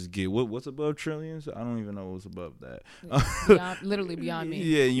might as well just get what's above trillions? I don't even know what's above that. Literally beyond me.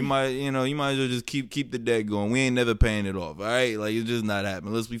 Yeah, you might as well just keep the debt going. We ain't never paying it off. All right, like it's just not happening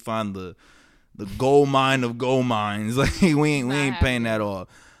unless we find the gold mine of gold mines. Like we ain't paying that off.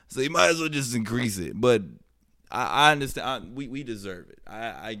 So you might as well just increase it. But I understand. We deserve it.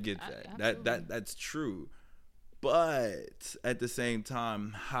 I get that. That's true. But at the same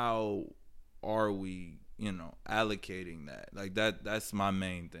time, how are we, allocating that? Like that's my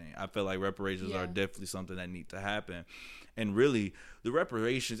main thing. I feel like reparations are definitely something that need to happen. And really, the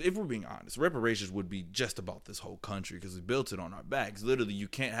reparations, if we're being honest, reparations would be just about this whole country because we built it on our backs. Literally, you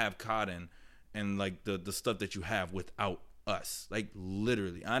can't have cotton and like the stuff that you have without us. Like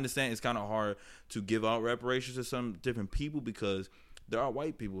literally. I understand it's kind of hard to give out reparations to some different people because there are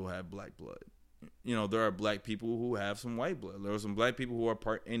white people who have Black blood. There are Black people who have some white blood. There are some Black people who are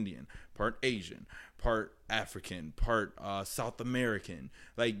part Indian, part Asian, part African, part South American.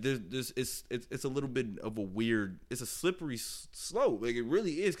 Like it's a little bit of a weird. It's a slippery slope. Like it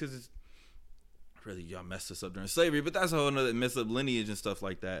really is because it's really y'all messed us up during slavery. But that's a whole another mess up lineage and stuff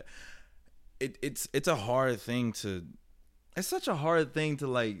like that. It's a hard thing to. It's such a hard thing to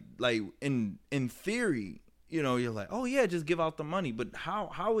like in theory. You're like, oh yeah, just give out the money. But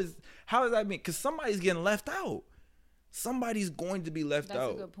how is that mean? Because somebody's getting left out. Somebody's going to be left out.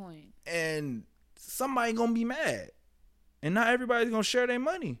 That's a good point. And somebody gonna be mad. And not everybody's gonna share their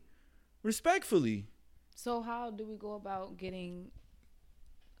money respectfully. So how do we go about getting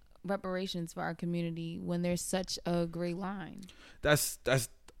reparations for our community when there's such a gray line? That's what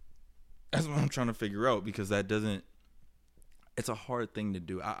I'm trying to figure out because that doesn't. It's a hard thing to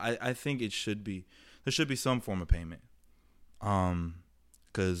do. I think it should be. There should be some form of payment.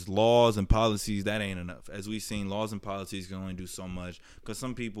 Because laws and policies, that ain't enough. As we've seen, laws and policies can only do so much. Because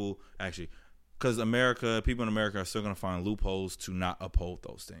some people, people in America are still going to find loopholes to not uphold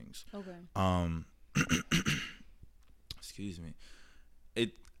those things. Okay. Excuse me.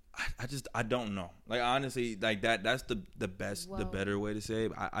 I don't know. Like, honestly, like that's the better way to say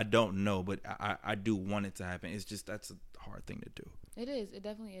it. I don't know, but I do want it to happen. It's just, that's a hard thing to do. It is. It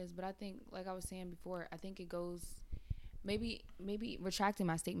definitely is. But I think, like I was saying before, I think it goes maybe retracting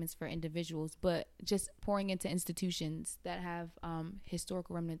my statements for individuals, but just pouring into institutions that have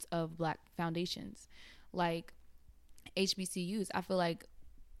historical remnants of Black foundations, like HBCUs. I feel like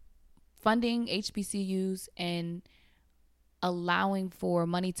funding HBCUs and allowing for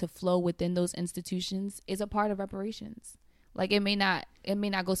money to flow within those institutions is a part of reparations. Like it may not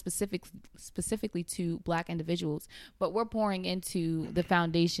go specifically to Black individuals, but we're pouring into the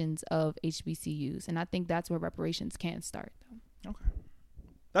foundations of HBCUs, and I think that's where reparations can start. Though. Okay,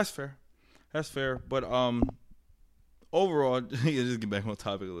 that's fair. But overall, just get back on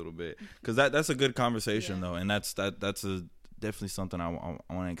topic a little bit because that's a good conversation though, and that's definitely something I want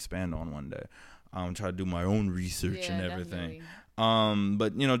to expand on one day. Try to do my own research and everything. Definitely.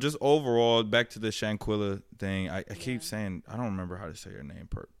 But just overall, back to the Shanquella thing. I keep saying I don't remember how to say your name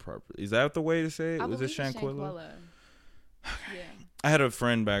properly. Is that the way to say it? Was it Shanquella? Yeah. I had a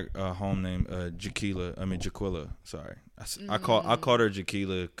friend back home named Jaquilla. Sorry, I called her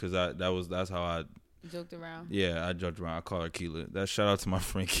Jaquilla because that's how I joked around. Yeah, I joked around. I called her Keela. That shout out to my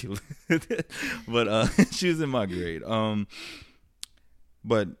friend Keela. But she was in my grade.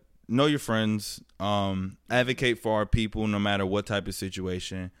 But know your friends. Advocate for our people no matter what type of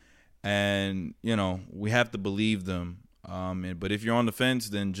situation. And, we have to believe them. But if you're on the fence,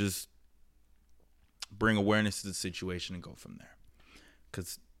 then just bring awareness to the situation and go from there.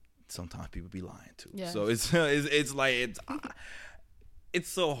 Because sometimes people be lying too. Yes. So it's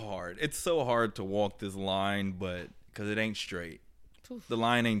so hard. It's so hard to walk this line, but because it ain't straight. Oof. The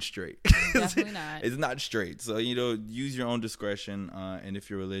line ain't straight. Definitely not. It's not straight. So, use your own discretion. And if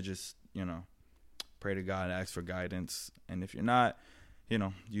you're religious, pray to God, ask for guidance. And if you're not,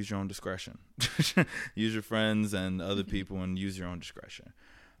 use your own discretion. Use your friends and other people and use your own discretion.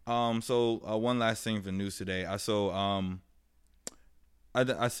 So one last thing for news today. I sent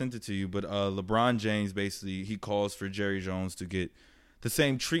it to you, but LeBron James basically, he calls for Jerry Jones to get the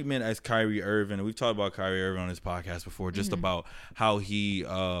same treatment as Kyrie Irving. And we've talked about Kyrie Irving on this podcast before, just about how he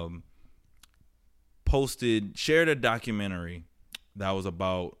shared a documentary that was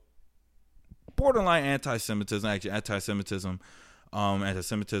about borderline anti-Semitism. Actually, anti-Semitism.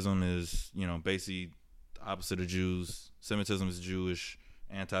 Anti-Semitism is, basically the opposite of Jews. Semitism is Jewish.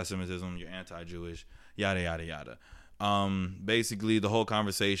 Anti-Semitism, you're anti-Jewish. Yada, yada, yada. Basically, the whole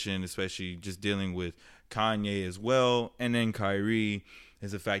conversation, especially just dealing with Kanye as well, and then Kyrie,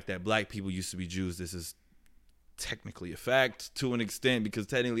 is the fact that black people used to be Jews. This is technically a fact to an extent because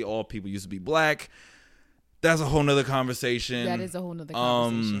technically all people used to be black. That's a whole nother conversation. That is a whole nother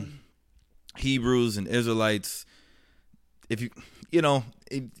conversation. Hebrews and Israelites. If you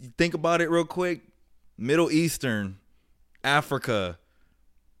think about it real quick, Middle Eastern, Africa,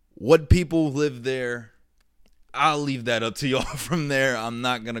 what people live there, I'll leave that up to y'all from there. I'm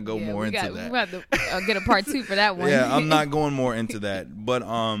not going to go more into that. We're about to get a part 2 for that one. Yeah, I'm not going more into that. But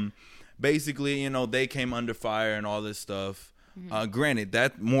basically, they came under fire and all this stuff. Granted,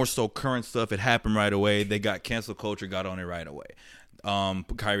 that more so current stuff. It happened right away. They got cancel culture, got on it right away.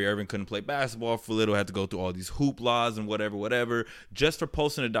 Kyrie Irving couldn't play basketball for a little, had to go through all these hoop laws and whatever, just for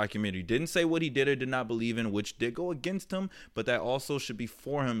posting a documentary. Didn't say what he did or did not believe in, which did go against him, but that also should be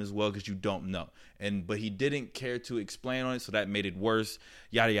for him as well because you don't know. But he didn't care to explain on it, so that made it worse.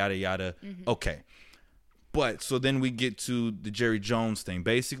 Yada, yada, yada. Okay. But so then we get to the Jerry Jones thing.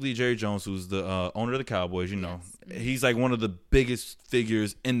 Basically, Jerry Jones, who's the owner of the Cowboys, he's like one of the biggest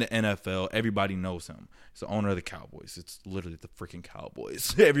figures in the NFL. Everybody knows him. He's the owner of the Cowboys. It's literally the freaking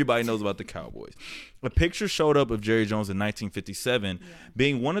Cowboys. Everybody knows about the Cowboys. A picture showed up of Jerry Jones in 1957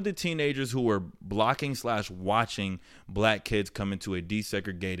 being one of the teenagers who were blocking/watching black kids come into a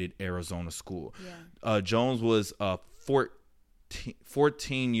desegregated Arizona school. Jones was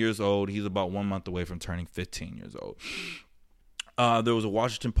 14 years old. He's about 1 month away from turning 15 years old. There was a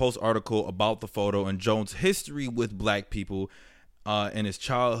Washington Post article about the photo and Jones' history with black people in his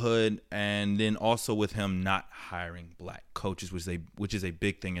childhood, and then also with him not hiring black coaches, which is a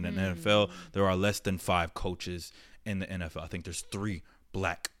big thing in the NFL. There are less than 5 coaches in the NFL. I think there's 3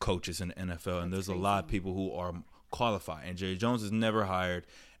 black coaches in the NFL, and there's a lot of people who are qualified. And Jerry Jones has never hired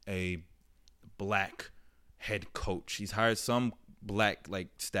a black head coach. He's hired some black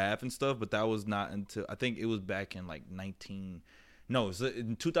staff and stuff, but that was not until I think it was back in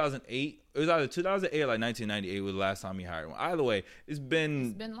in 2008. It was either 2008 or 1998 was the last time he hired one. Either way, it's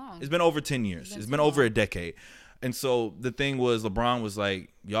been long. It's been over 10 years. It's been over a decade. And so the thing was, LeBron was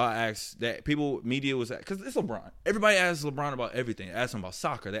like, y'all asked that media was, because it's LeBron. Everybody asks LeBron about everything. They ask him about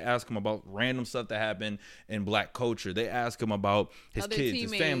soccer. They ask him about random stuff that happened in black culture. They ask him about his kids,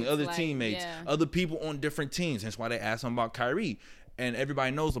 his family, other teammates, other people on different teams. That's why they ask him about Kyrie. And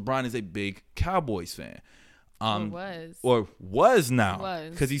everybody knows LeBron is a big Cowboys fan. Or was now.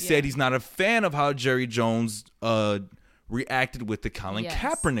 Because he said he's not a fan of how Jerry Jones reacted with the Colin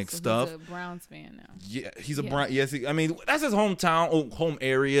Kaepernick stuff. He's a Browns fan now. Yeah, he's a Brown. Yes, I mean that's his home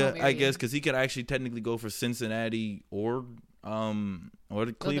area, I guess, because he could actually technically go for Cincinnati or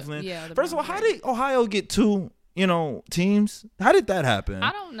the Cleveland. First of all, how did Ohio get 2 teams? How did that happen?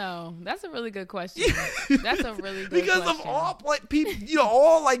 I don't know. That's a really good question. That's a really good because question. Of all people,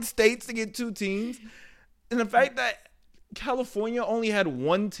 all states to get 2 teams, and the fact that California only had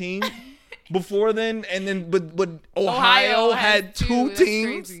 1 team before then, and then but Ohio had 2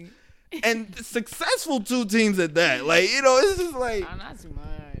 teams, and successful 2 teams at that. It's just not too much.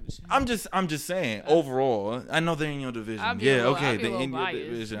 I'm just saying overall. I know they're in your division. They're in your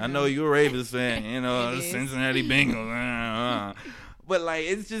division. I know you're a Ravens fan. The Cincinnati Bengals. But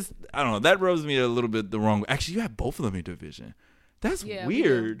it's just I don't know. That rubs me a little bit the wrong way. Actually, you have both of them in your division. That's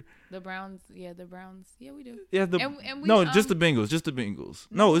weird. The Browns, we do. Yeah, just the Bengals,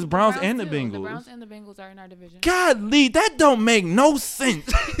 No, it's Browns and the Bengals. The Browns and the Bengals are in our division. God, Lee, that don't make no sense.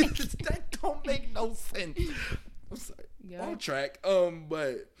 That don't make no sense. I'm sorry. off track.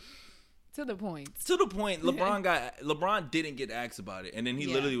 But to the point. LeBron didn't get asked about it, and then he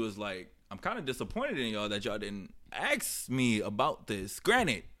literally was like, "I'm kind of disappointed in y'all that y'all didn't ask me about this."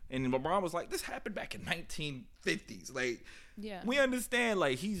 Granted, and LeBron was like, "This happened back in 1950s. Like, we understand.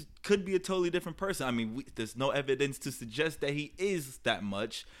 Like, he could be a totally different person. I mean, there's no evidence to suggest that he is that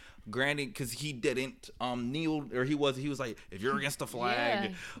much." Granted, because he didn't kneel, or he was like, if you're against the flag,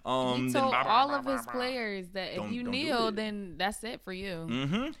 he told all of his players that if you kneel, then that's it for you.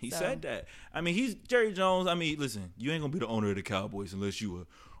 Mm-hmm. He said that. I mean, he's Jerry Jones. I mean, listen, you ain't gonna be the owner of the Cowboys unless you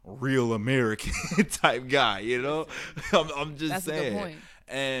a real American type guy. You know, I'm just that's saying. A good point.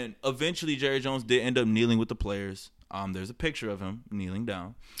 And eventually, Jerry Jones did end up kneeling with the players. There's a picture of him kneeling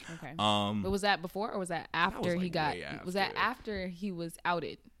down. Okay. But was that before or was that after he got? After. Was that after he was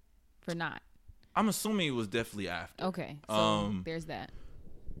outed? For not, I'm assuming it was definitely after. Okay, so there's that.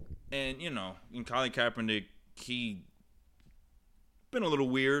 And in Colin Kaepernick, he been a little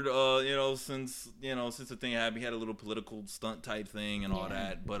weird, since the thing happened. He had a little political stunt type thing and all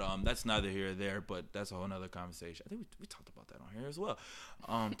that. But that's neither here or there. But that's a whole other conversation. I think we talked about that on here as well.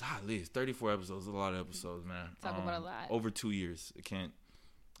 Golly, it's 34 episodes. A lot of episodes, man. Talk about a lot. Over 2 years. I can't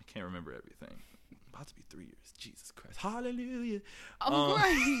remember everything. About to be 3 years. Jesus Christ. Hallelujah. I'm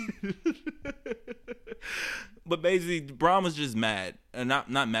crying. But basically, Braun was just mad. And not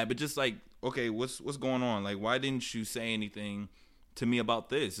mad, but just like, okay, what's going on? Like, why didn't you say anything to me about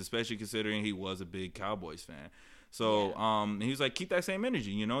this? Especially considering he was a big Cowboys fan. So he was like, keep that same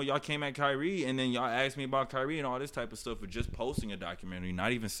energy. Y'all came at Kyrie, and then y'all asked me about Kyrie and all this type of stuff for just posting a documentary,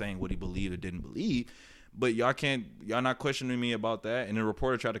 not even saying what he believed or didn't believe. But y'all not questioning me about that. And the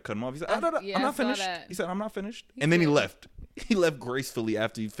reporter tried to cut him off. He said, I'm not finished. He said, I'm not finished. And then he left. He left gracefully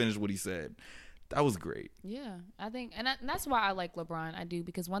after he finished what he said. That was great. Yeah, I think, and that's why I like LeBron. I do,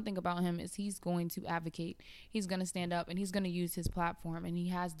 because one thing about him is he's going to advocate. He's going to stand up, and he's going to use his platform. And he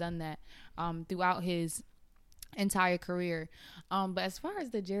has done that throughout his entire career. But as far as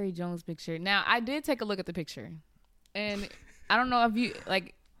the Jerry Jones picture, now I did take a look at the picture. And I don't know if you,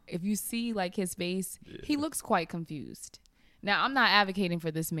 like, if you see like his face, he looks quite confused. Now, I'm not advocating for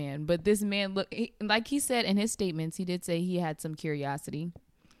this man, but this man like he said in his statements, he did say he had some curiosity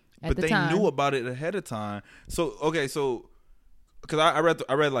at the time. But they knew about it ahead of time. So because I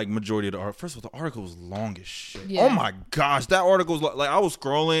read like majority of the article. First of all, the article was long as shit. Yeah. Oh my gosh, that article was like I was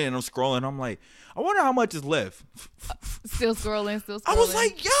scrolling and I'm scrolling. I'm like, I wonder how much is left. Still scrolling. I was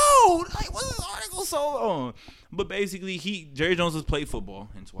like, yo, like, what's this article so long? But basically, Jerry Jones has played football,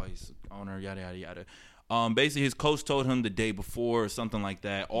 hence why he's owner, yada, yada, yada. Basically, his coach told him the day before or something like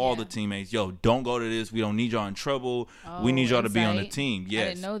that, all the teammates, yo, don't go to this. We don't need y'all in trouble. We need y'all to be on the team. Yes. I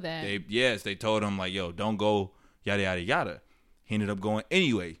didn't know that. They told him, like, yo, don't go, yada, yada, yada. He ended up going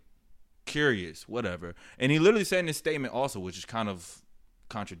anyway. Curious, whatever. And he literally said in his statement also, which is kind of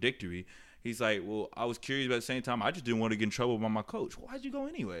contradictory, he's like, well, I was curious, but at the same time, I just didn't want to get in trouble by my coach. Why'd you go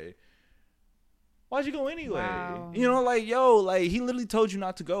anyway? Wow. Like, yo, like, he literally told you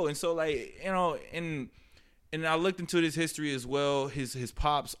not to go. And so, like, and I looked into his history as well. His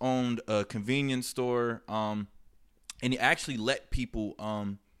pops owned a convenience store, and he actually let people,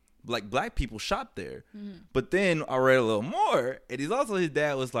 like, black people shop there. Mm-hmm. But then I read a little more, and his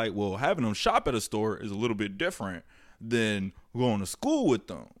dad was like, well, having them shop at a store is a little bit different than going to school with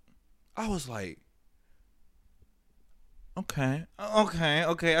them. I was like, okay.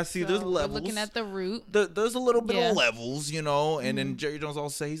 I see. So there's levels. We're looking at the root. There's a little bit of levels, And then Jerry Jones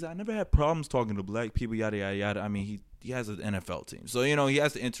also says, he's like, I never had problems talking to black people, yada, yada, yada. I mean, he has an NFL team. So, he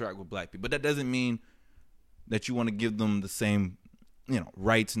has to interact with black people. But that doesn't mean that you want to give them the same,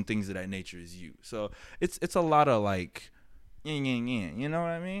 rights and things of that nature as you. So, it's a lot of, like, you know what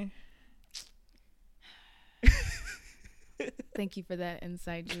I mean? Thank you for that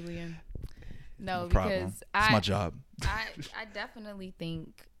insight, Julian. No, problem. Because it's my job. I definitely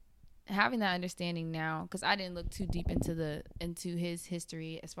think having that understanding now, because I didn't look too deep into his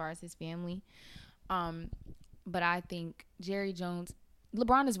history as far as his family, but I think Jerry Jones,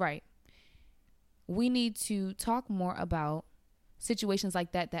 LeBron is right. We need to talk more about situations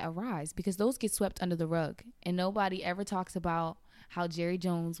like that arise, because those get swept under the rug, and nobody ever talks about how Jerry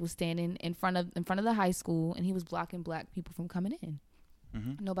Jones was standing in front of the high school and he was blocking black people from coming in.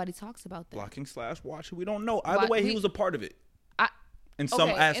 Mm-hmm. Nobody talks about that. Blocking/watching. We don't know. Either way, he was a part of it. In some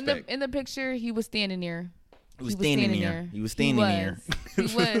aspect. In the picture, he was standing there. He was standing there. He was standing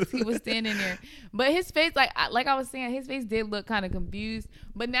there. But his face, like I was saying, his face did look kind of confused.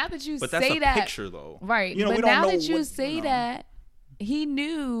 But now that you say that, that's a picture though, right? But now that you say that, he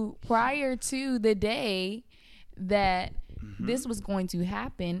knew prior to the day that this was going to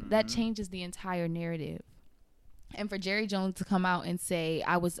happen. That changes the entire narrative. And for Jerry Jones to come out and say,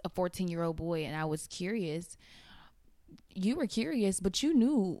 I was a 14-year-old boy and I was curious. You were curious, but you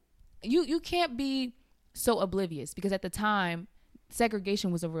knew. You can't be so oblivious, because at the time,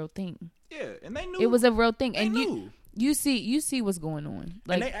 segregation was a real thing. Yeah, and they knew. It was a real thing. They and knew. You see what's going on.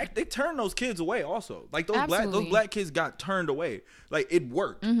 Like, and they turned those kids away also. Like those absolutely. black kids got turned away. Like it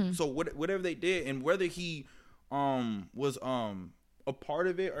worked. Mm-hmm. So whatever they did, and whether he was a part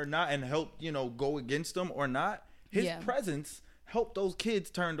of it or not, and helped go against them or not, his presence helped those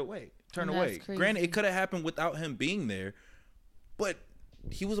kids turn away. Crazy. Granted, it could have happened without him being there, but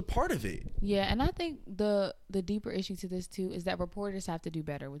he was a part of it. Yeah, and I think the deeper issue to this too is that reporters have to do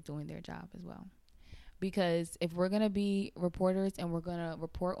better with doing their job as well. Because if we're going to be reporters and we're going to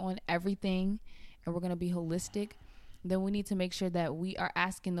report on everything and we're going to be holistic, then we need to make sure that we are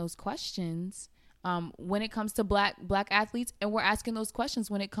asking those questions when it comes to black athletes, and we're asking those questions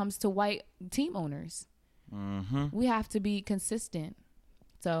when it comes to white team owners. Mm-hmm. We have to be consistent.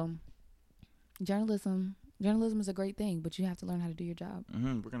 So journalism is a great thing, but you have to learn how to do your job.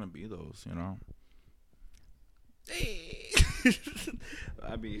 Mm-hmm. We're going to be those,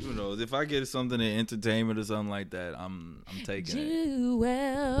 I mean, who knows? If I get something in entertainment or something like that, I'm taking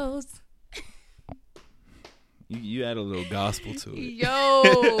Jewels. it. You add a little gospel to it.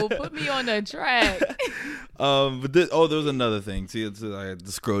 Yo, put me on the track. But there was another thing. See, I had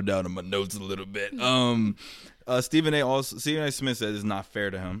to scroll down in my notes a little bit. Stephen A. Smith said it's not fair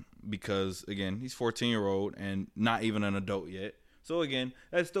to him because, again, he's 14-year-old and not even an adult yet. So again,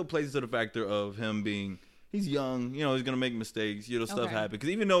 that still plays to the factor of him being. He's young, he's going to make mistakes, stuff happen. Because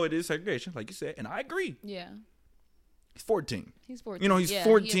even though it is segregation, like you said, and I agree. Yeah. He's 14. He's 14. He's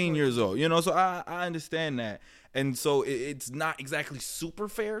 14 years old, so I understand that. And so it's not exactly super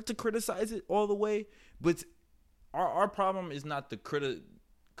fair to criticize it all the way. But our problem is not the criticism.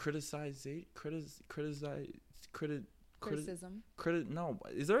 No,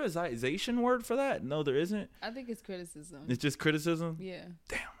 is there a zation word for that? No, there isn't. I think it's criticism. It's just criticism. Yeah.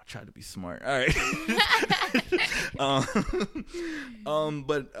 Damn, I tried to be smart. All right.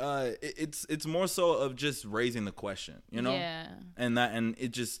 But it's more so of just raising the question, Yeah. And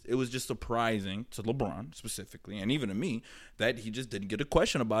it was just surprising to LeBron specifically, and even to me, that he just didn't get a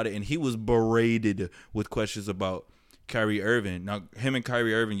question about it, and he was berated with questions about Kyrie Irving. Now, him and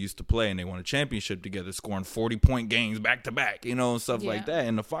Kyrie Irving used to play, and they won a championship together, scoring 40-point games back to back, and stuff like that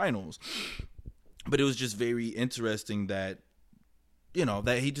in the finals. But it was just very interesting that,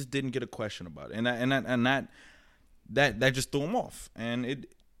 that he just didn't get a question about it, and that just threw him off, and it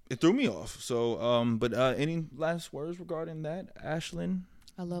threw me off. So, but any last words regarding that, Ashlyn?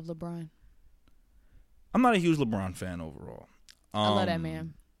 I love LeBron. I'm not a huge LeBron fan overall. I love that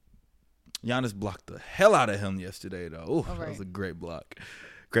man. Giannis blocked the hell out of him yesterday, though. Ooh, right. That was a great block.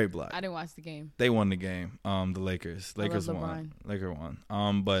 Great block. I didn't watch the game. They won the game. The Lakers. Lakers I love won. LeBron. Lakers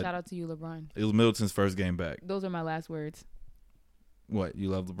won. But shout out to you, LeBron. It was Middleton's first game back. Those are my last words. What? You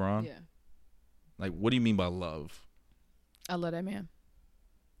love LeBron? Yeah. Like, what do you mean by love? I love that man.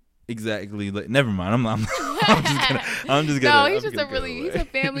 Exactly. Never mind. I'm just gonna. No, he's he's a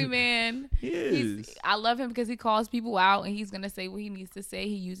family man. He is. I love him because he calls people out and he's gonna say what he needs to say.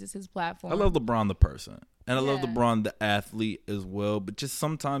 He uses his platform. I love LeBron the person, and I love LeBron the athlete as well. But just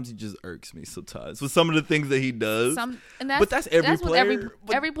sometimes he just irks me sometimes with some of the things that he does. But that's every player.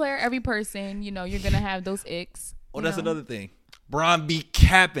 Every player, every person. You're gonna have those icks. Oh, that's another thing. Bron be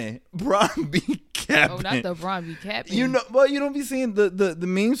capping. Oh, not the Bron be capping. Well, you don't be seeing the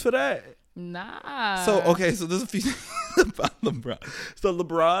memes for that. Nah. So there's a few things about LeBron. So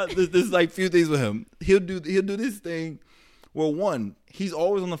LeBron, there's like few things with him. He'll do this thing. Well, one, he's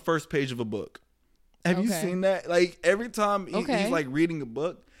always on the first page of a book. Have you seen that? Like every time he's like reading a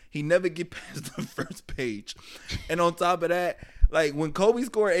book, he never get past the first page. And on top of that, like when Kobe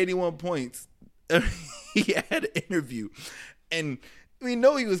scored 81 points, he had an interview. And we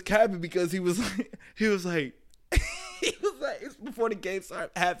know he was capping because he was like, it's before the game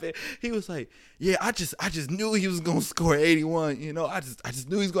started happening. He was like, yeah, I just knew he was gonna score 81. I just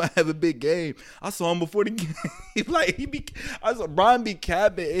knew he was gonna have a big game. I saw him before the game. I saw Brian be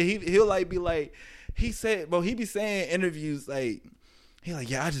capping, and he'll like be like, he said, but he be saying in interviews like, he like,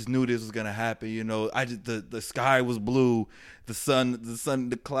 yeah, I just knew this was gonna happen. The sky was blue, the sun,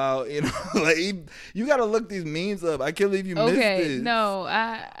 the cloud. Like you gotta look these memes up. I can't believe you missed it. No,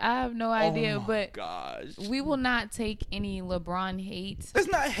 I have no idea. But gosh, we will not take any LeBron hate. It's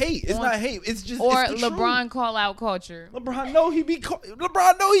not hate. It's just it's LeBron truth. Call out culture. LeBron know he be capping,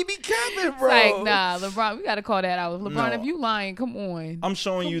 bro. Like nah, LeBron, we gotta call that out. LeBron, if you lying, come on. I'm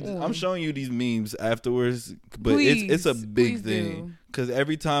showing you these memes afterwards, but it's a big thing. Because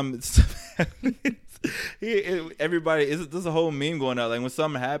every time it's Everybody, there's a whole meme going out. Like when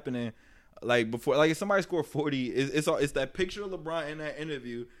something happening, like before, like if somebody scored 40, it's that picture of LeBron in that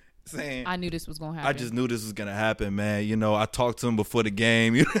interview saying, I knew this was gonna happen. I just knew this was gonna happen, man. You know, I talked to him before the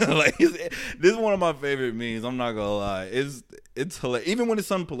game. You know, like this is one of my favorite memes. I'm not gonna lie. It's hilarious, even when it's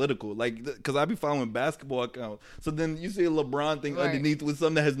something political. Like, because I be following basketball accounts. So then you see a LeBron thing underneath with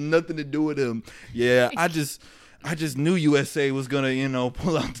something that has nothing to do with him. Yeah, I just knew USA was gonna, you know,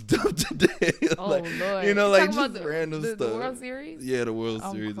 pull out the dub today. Oh like, Lord! You know, You like talking just about random stuff. The World Series? Yeah, the World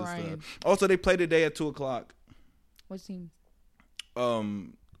I'm Series crying. and stuff. Also, they play today at 2:00. What team?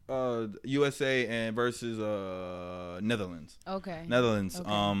 USA and versus Netherlands. Okay. Netherlands.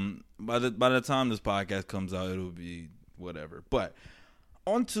 Okay. By the time this podcast comes out, it'll be whatever. But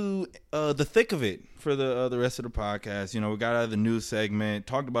on to the thick of it for the rest of the podcast. You know, we got out of the news segment,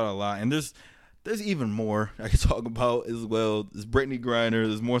 talked about a lot, and there's even more I can talk about as well. There's Brittany Griner.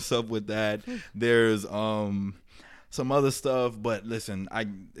 There's more stuff with that. There's some other stuff, but listen, I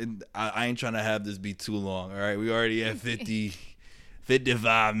ain't trying to have this be too long. All right, we already at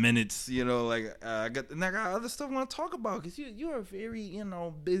 55 minutes, you know, like I got other stuff I want to talk about because you're a very, you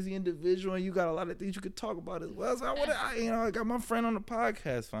know, busy individual and you got a lot of things you could talk about as well. So I got my friend on the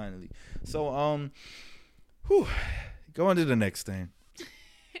podcast finally. So going to the next thing.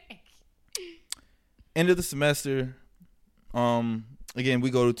 End of the semester. Again, we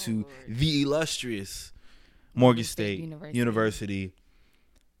go to the illustrious Morgan State University.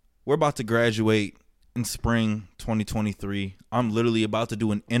 We're about to graduate in spring 2023. I'm literally about to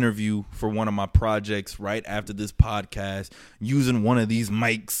do an interview for one of my projects right after this podcast using one of these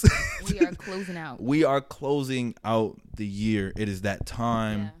mics. We are closing out. We are closing out the year. It is that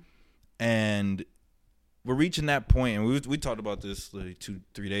time. Yeah. And we're reaching that point, and we talked about this like 2-3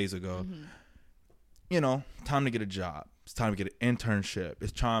 days ago. Mm-hmm. You know, time to get a job. It's time to get an internship.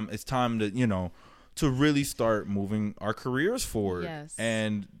 It's time to, you know, to really start moving our careers forward. Yes.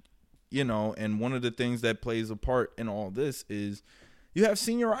 And you know, and one of the things that plays a part in all this is you have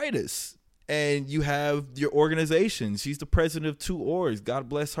Senioritis and you have your organization. She's the president of 2 orgs. God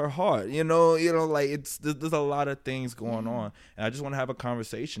bless her heart. You know, like there's a lot of things going on. And I just want to have a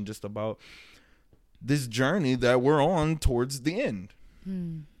conversation just about this journey that we're on towards the end.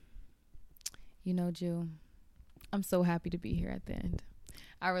 You know, Jill, I'm so happy to be here at the end.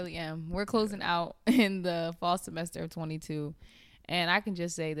 I really am. We're closing out in the fall semester of 22. And I can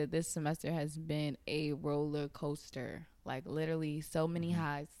just say that this semester has been a roller coaster. Like literally so many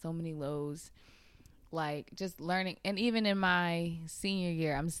highs, so many lows. Like just learning. And even in my senior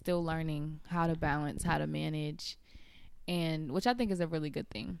year, I'm still learning how to balance, how to manage. And which I think is a really good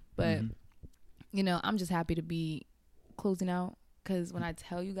thing. But, you know, I'm just happy to be closing out. Because when I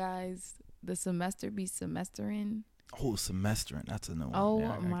tell you guys, the semester be semestering. Oh, semestering. That's a new one. Oh,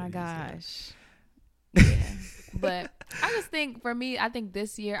 yeah, my gosh. Yeah. But I just think for me, I think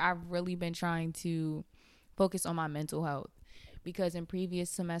this year I've really been trying to focus on my mental health because in previous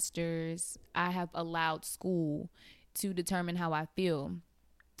semesters I have allowed school to determine how I feel.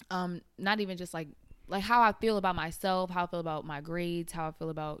 Not even just like how I feel about myself, how I feel about my grades, how I feel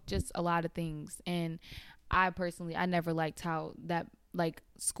about just a lot of things. And I never liked how that like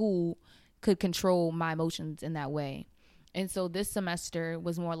school could control my emotions in that way. And so this semester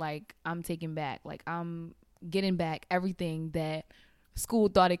was more like I'm taking back, like I'm getting back everything that school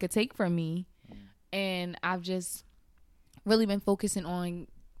thought it could take from me. And I've just really been focusing on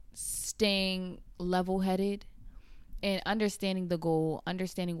staying level-headed and understanding the goal,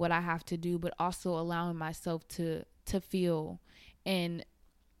 understanding what I have to do, but also allowing myself to feel and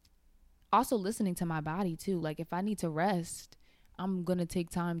also listening to my body too. Like if I need to rest, I'm going to take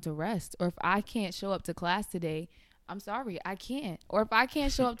time to rest. Or if I can't show up to class today, I'm sorry, I can't. Or if I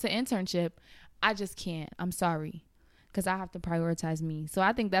can't show up to internship, I just can't. I'm sorry. Because I have to prioritize me. So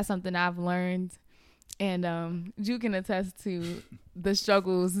I think that's something I've learned. And you can attest to the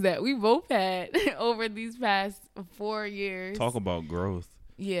struggles that we both had over these past 4 years. Talk about growth.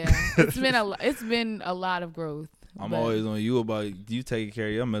 Yeah. It's been a lot of growth. I'm always on you about you taking care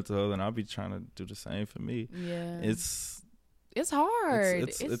of your mental health, and I'll be trying to do the same for me. Yeah. It's hard.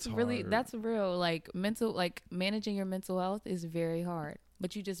 It's really hard. That's real. Like managing your mental health is very hard,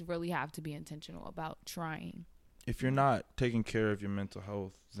 but you just really have to be intentional about trying. If you're not taking care of your mental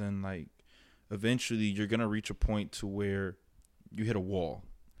health, then like eventually you're going to reach a point to where you hit a wall.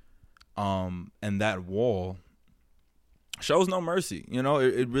 And that wall shows no mercy. You know,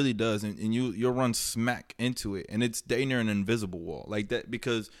 it really does. And you'll run smack into it. And it's dang near an invisible wall like that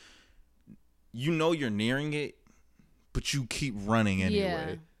because you know you're nearing it, but you keep running anyway.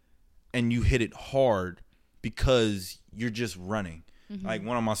 Yeah. And you hit it hard because you're just running. Like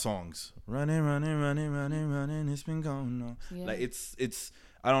one of my songs, running, running, running, running, running, it's been going on. Yeah. Like it's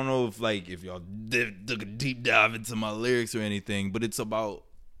I don't know if y'all took a deep dive into my lyrics or anything, but it's about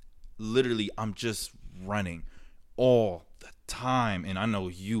literally I'm just running all the time, and I know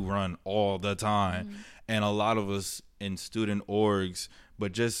you run all the time, and a lot of us in student orgs,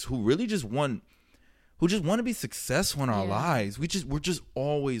 but just who just want to be successful in our lives. We're just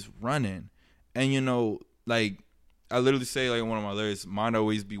always running, and like I literally say, like one of my lyrics, mine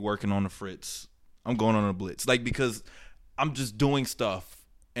always be working on the fritz. I'm going on a blitz, like because I'm just doing stuff.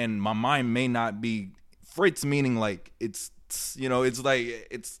 And my mind may not be fritz, meaning like it's like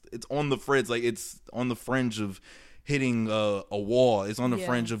it's on the fritz, like it's on the fringe of hitting a wall. It's on the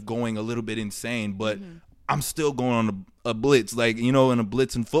fringe of going a little bit insane, but I'm still going on a blitz. Like, in a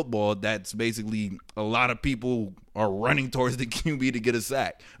blitz in football, that's basically a lot of people are running towards the QB to get a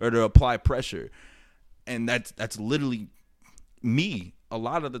sack or to apply pressure. And that's literally me a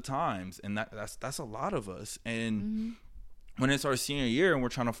lot of the times. And that's a lot of us. And when it's our senior year and we're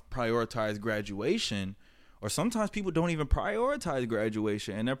trying to prioritize graduation, or sometimes people don't even prioritize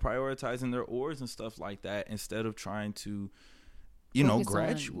graduation and they're prioritizing their orgs and stuff like that instead of trying to,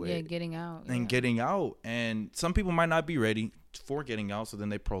 graduate. Getting out. And getting out. And some people might not be ready for getting out, so then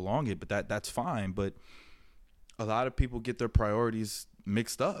they prolong it, but that's fine. But a lot of people get their priorities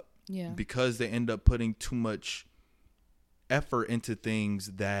mixed up because they end up putting too much effort into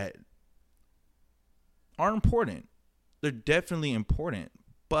things that aren't important. They're definitely important,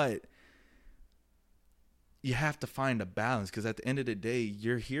 but you have to find a balance because at the end of the day,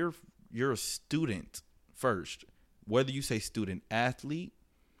 you're a student first. Whether you say student athlete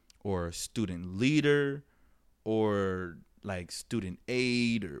or student leader or like student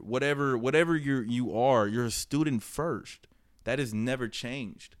aide or whatever you're a student first. That has never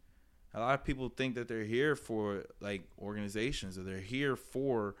changed. A lot of people think that they're here for like organizations or they're here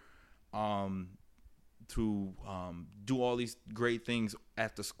for to do all these great things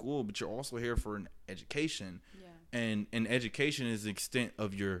at the school, but you're also here for an education. And education is the extent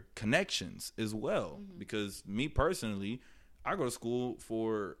of your connections as well. Because me personally, I go to school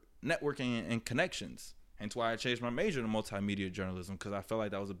for networking and connections. Hence why I changed my major to multimedia journalism, because I felt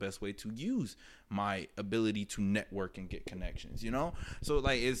like that was the best way to use my ability to network and get connections, So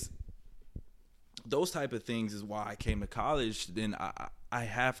like it's those type of things is why I came to college. Then I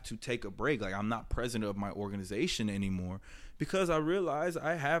have to take a break. Like I'm not president of my organization anymore because I realize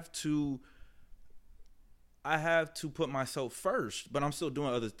I have to put myself first, but I'm still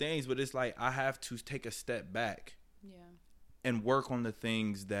doing other things. But it's like I have to take a step back and work on the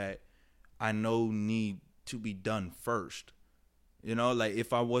things that I know need to be done first. Like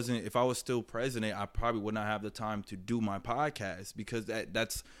if I was still president, I probably would not have the time to do my podcast because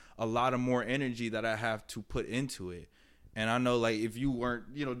that's a lot of more energy that I have to put into it. And I know like if you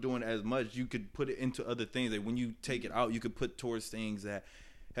weren't, doing as much, you could put it into other things. Like when you take it out, you could put towards things that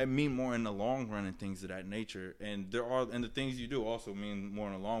mean more in the long run and things of that nature. And the things you do also mean more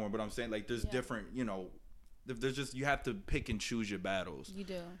in the long run. But I'm saying like there's different, there's just, you have to pick and choose your battles. You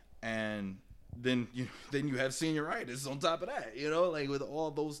do. And then you have senioritis on top of that, like with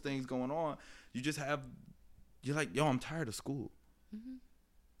all those things going on, you're like, yo, I'm tired of school.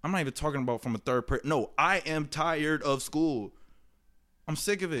 I'm not even talking about from a third person. No, I am tired of school. I'm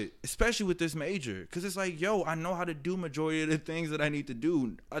sick of it, especially with this major. Because it's like, yo, I know how to do majority of the things that I need to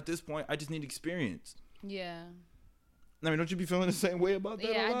do. At this point, I just need experience. Yeah. I mean, don't you be feeling the same way about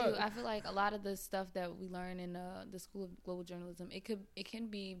that? Yeah, I do. I feel like a lot of the stuff that we learn in the School of Global Journalism, it can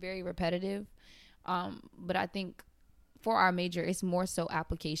be very repetitive. But I think for our major, it's more so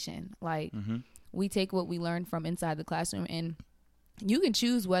application. Like we take what we learn from inside the classroom and you can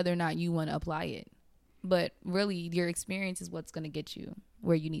choose whether or not you want to apply it. But really, your experience is what's going to get you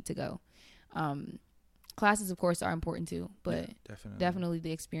where you need to go. Classes, of course, are important too, but definitely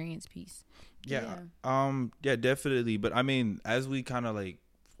the experience piece. Yeah, definitely. But I mean, as we kind of like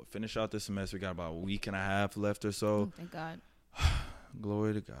finish out this semester, we got about a week and a half left or so. Oh, thank God.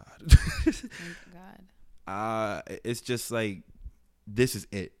 Glory to God. Thank God. It's just like, this is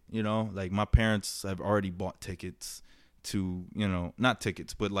it, like my parents have already bought tickets to, not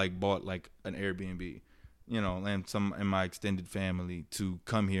tickets, but like bought like an Airbnb, and some in my extended family to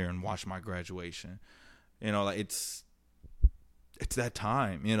come here and watch my graduation. Like it's that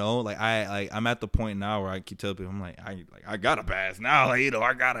time, like I'm at the point now where I keep telling people, I'm like, I gotta pass now. Like,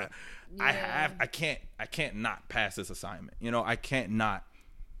 I gotta, I can't not pass this assignment. I can't not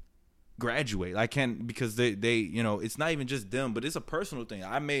graduate. I can't, because they it's not even just them, but it's a personal thing.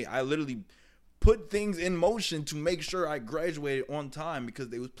 I literally put things in motion to make sure I graduated on time because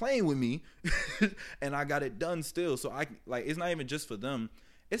they was playing with me and I got it done still. So it's not even just for them.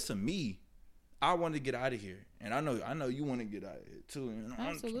 It's for me. I want to get out of here. And I know you want to get out of here too. You know?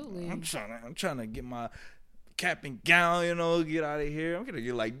 Absolutely. I'm trying to get my cap and gown, get out of here. I'm gonna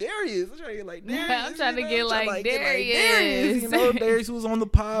get like Darius. I'm trying to get like Darius. I'm trying to get like Darius. Darius was on the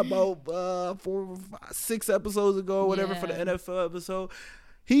pod about 6 episodes ago, whatever, for the NFL episode.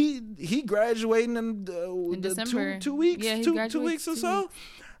 He graduating in December. 2 weeks. Yeah, two weeks or so.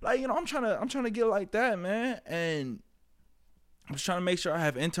 Like, I'm trying to get like that, man. And I'm just trying to make sure I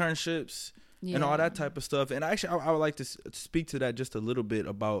have internships and all that type of stuff. And actually, I would like to speak to that just a little bit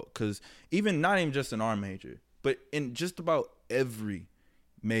about, because not even just in our major, but in just about every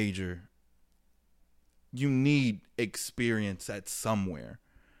major, you need experience at somewhere.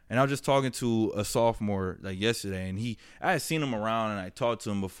 And I was just talking to a sophomore like yesterday, and I had seen him around and I talked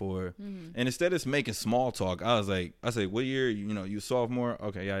to him before. Mm-hmm. And instead of making small talk, I said, what year? You a sophomore?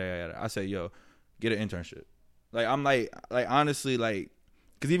 Okay, yeah. I said, yo, get an internship. Like, I'm like honestly, like,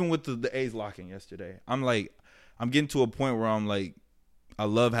 because even with the A's locking yesterday, I'm getting to a point where I'm like, I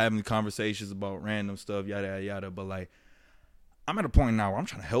love having conversations about random stuff, yada, yada, yada. But like, I'm at a point now where I'm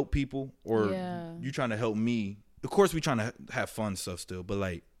trying to help people, or you trying to help me. Of course, we trying to have fun stuff still, but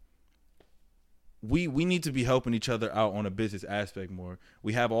like, we need to be helping each other out on a business aspect more.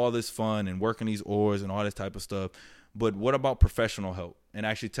 We have all this fun and working these oars and all this type of stuff. But what about professional help and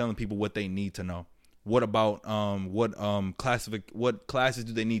actually telling people what they need to know? What about what classes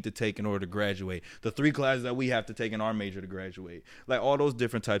do they need to take in order to graduate? The 3 classes that we have to take in our major to graduate. Like, all those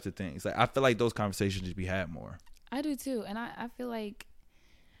different types of things. Like, I feel like those conversations should be had more. I do too. And I feel like,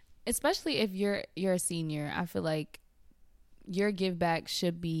 especially if you're a senior, I feel like your give back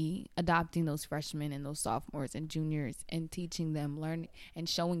should be adopting those freshmen and those sophomores and juniors and teaching them, learning and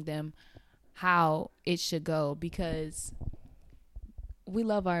showing them how it should go, because we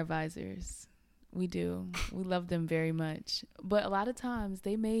love our advisors. We do. We love them very much. But a lot of times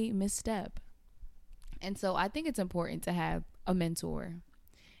they may misstep. And so I think it's important to have a mentor,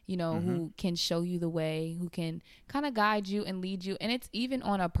 who can show you the way, who can kind of guide you and lead you. And it's even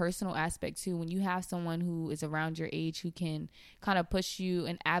on a personal aspect too. When you have someone who is around your age who can kind of push you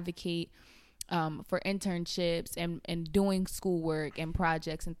and advocate for internships and doing schoolwork and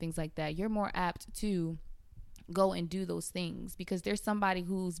projects and things like that, you're more apt to go and do those things, because there's somebody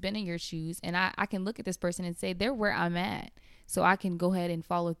who's been in your shoes, and I can look at this person and say, they're where I'm at, so I can go ahead and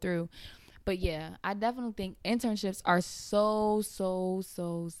follow through. But yeah, I definitely think internships are so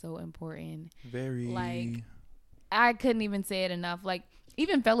important. Very. Like, I couldn't even say it enough. Like,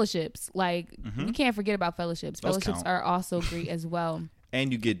 even fellowships, like, we can't forget about fellowships. Those Fellowships count. are also great as well.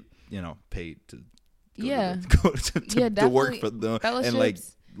 And you get, paid to to work for them and like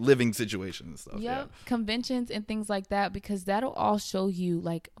living situations and stuff. Yep. Conventions and things like that, because that'll all show you,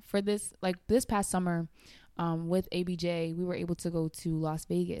 like, for this past summer, with ABJ, we were able to go to Las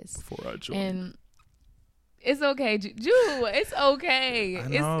Vegas. Before I joined. And it's okay, Ju. It's okay.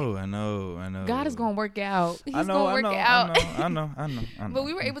 I know. God is going to work out. He's going to work out. I know. But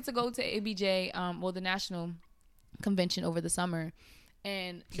we were able to go to ABJ, the national convention over the summer.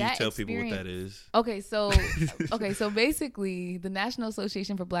 And can you tell people what that is? Okay, so basically, the National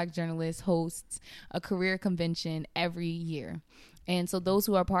Association for Black Journalists hosts a career convention every year. And so those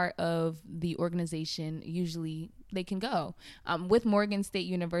who are part of the organization, usually they can go. With Morgan State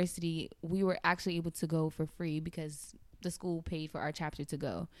University, we were actually able to go for free because the school paid for our chapter to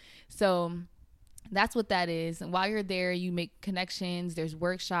go. So that's what that is. And while you're there, you make connections. There's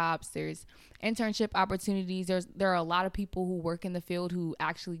workshops. There's internship opportunities. There are a lot of people who work in the field who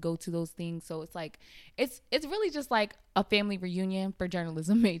actually go to those things. So it's like, it's really just like a family reunion for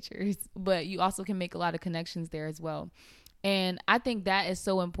journalism majors. But you also can make a lot of connections there as well. And I think that is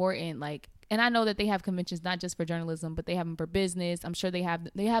so important. Like, and I know that they have conventions not just for journalism, but they have them for business. I'm sure they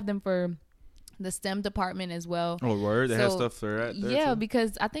have them for the STEM department as well. Oh, word? They have stuff for that there yeah, too?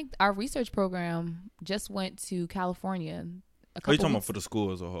 Because I think our research program just went to California. Are you talking about for the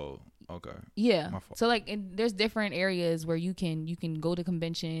school as a whole? Okay. Yeah. So like, there's different areas where you can go to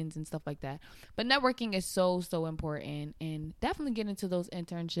conventions and stuff like that. But networking is so important, and definitely get into those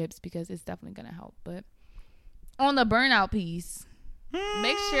internships because it's definitely going to help. But on the burnout piece,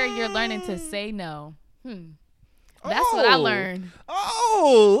 make sure you're learning to say no. That's what I learned.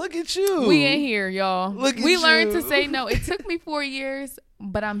 Oh, look at you. We in here, y'all. We learned you. to say no. It took me 4 years,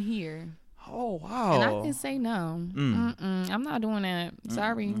 but I'm here. Oh, wow. And I can say no. I'm not doing that.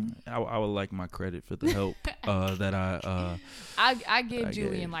 Sorry. I would like my credit for the help that I give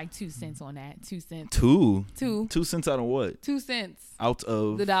Julian like 2 cents on that. 2 cents. 2 2 cents out of what? 2 cents Out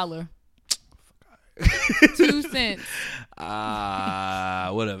of the dollar. 2 cents.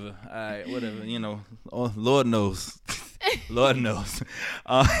 Whatever. All right, whatever. You know, oh, Lord knows. Lord knows.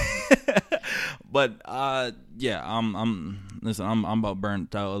 But yeah, listen, I'm about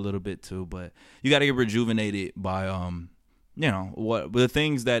burnt out a little bit too, but you got to get rejuvenated by you know, what the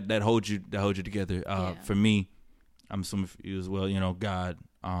things that hold you together. For me, I'm assuming for you as well, you know, God,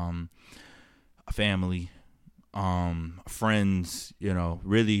 a family, friends, you know,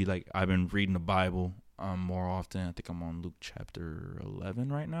 really, like, I've been reading the Bible more often. I think I'm on Luke chapter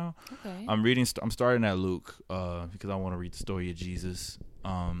 11 right now. Okay. I'm starting at Luke because I want to read the story of Jesus,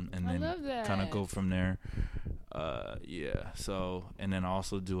 and then kind of go from there. Yeah. So, and then I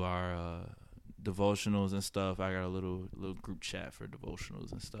also do our devotionals and stuff. I got a little group chat for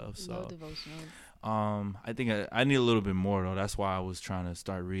devotionals and stuff. So love devotionals. I think I need a little bit more though. That's why I was trying to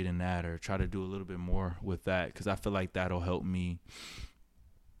start reading that or try to do a little bit more with that, because I feel like that'll help me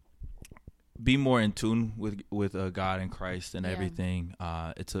be more in tune with God and Christ and everything.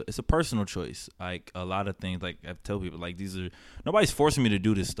 It's a personal choice. Like a lot of things, like I tell people, like nobody's forcing me to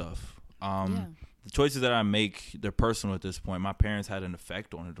do this stuff. The choices that I make, they're personal at this point. My parents had an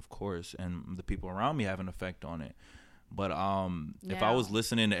effect on it, of course, and the people around me have an effect on it. But if I was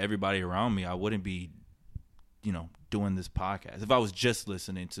listening to everybody around me, I wouldn't be, you know, doing this podcast. If I was just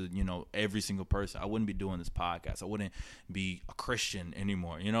listening to, you know, every single person, I wouldn't be doing this podcast. I wouldn't be a Christian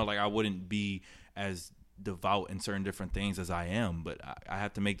anymore. You know, like I wouldn't be as devout in certain different things as I am. But I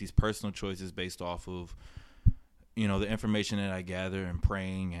have to make these personal choices based off of, you know, the information that I gather and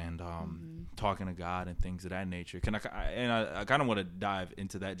praying and talking to God and things of that nature. I kind of want to dive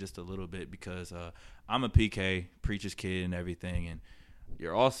into that just a little bit because I'm a PK, preacher's kid and everything, and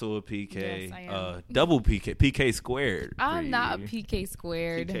you're also a PK, yes, I am. Double PK squared. I'm not a PK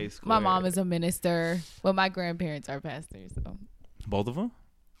squared. PK squared. My mom is a minister, but my grandparents are pastors. So. Both of them?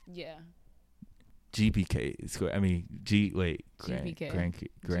 Yeah. GPK squared. I mean, GKP.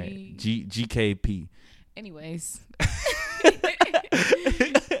 Anyways.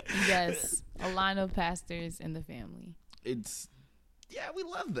 Yes, a line of pastors in the family. We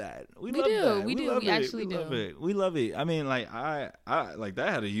love that. We actually do. We love it. I mean, like I like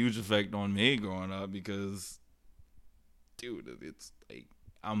that had a huge effect on me growing up because, dude, it's like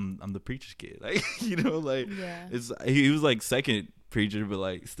I'm the preacher's kid. Like, you know, like he was like second preacher, but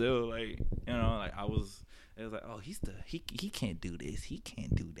like still, like, you know, like it was like, oh, he can't do this, he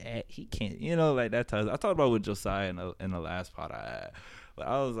can't do that, he can't, you know, like that time. I talked about with Josiah in the last part I had. But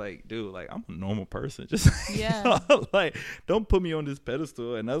I was like, dude, like I'm a normal person. Just you know, like don't put me on this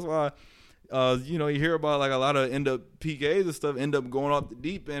pedestal. And that's why you know, you hear about like a lot of PKs and stuff end up going off the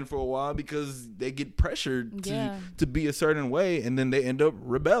deep end for a while because they get pressured to be a certain way, and then they end up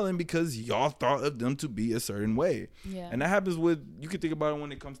rebelling because y'all thought of them to be a certain way. Yeah. And that happens you could think about it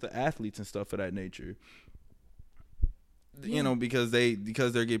when it comes to athletes and stuff of that nature. You know, because they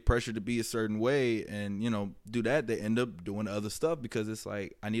get pressured to be a certain way and, you know, do that, they end up doing other stuff because it's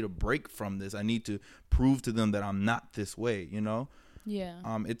like, I need a break from this. I need to prove to them that I'm not this way, you know? Yeah.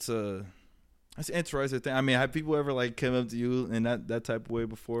 It's an interesting thing. I mean, have people ever like come up to you in that type of way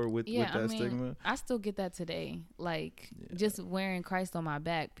before with that stigma? I still get that today. Like just wearing Christ on my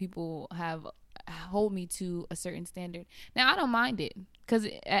back, people hold me to a certain standard. Now I don't mind it because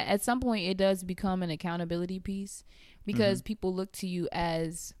at some point it does become an accountability piece. Because people look to you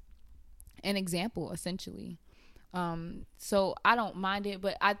as an example, essentially. So I don't mind it,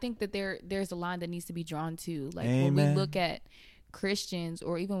 but I think that there's a line that needs to be drawn too. Like when we look at Christians,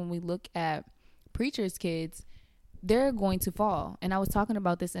 or even when we look at preachers' kids, they're going to fall. And I was talking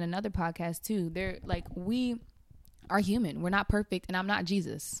about this in another podcast too. They're like, we are human. We're not perfect, and I'm not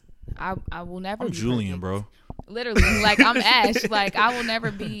Jesus. I will never. I'm Julian, perfect. Bro. Literally, like I'm Ash. Like I will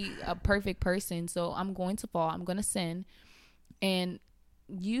never be a perfect person, so I'm going to fall. I'm going to sin, and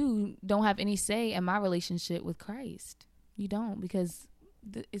you don't have any say in my relationship with Christ. You don't, because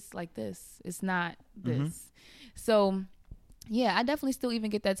it's like this. It's not this. So, yeah, I definitely still even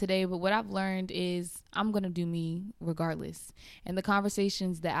get that today. But what I've learned is I'm going to do me regardless, and the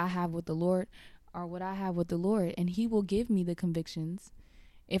conversations that I have with the Lord are what I have with the Lord, and He will give me the convictions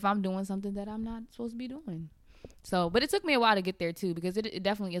if I'm doing something that I'm not supposed to be doing. So, but it took me a while to get there too, because it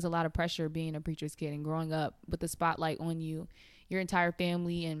definitely is a lot of pressure being a preacher's kid and growing up with the spotlight on you. Your entire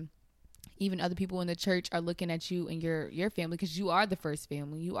family and even other people in the church are looking at you and your family, because you are the first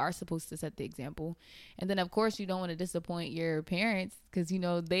family. You are supposed to set the example. And then of course you don't want to disappoint your parents, because you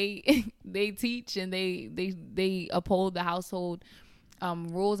know they teach and they uphold the household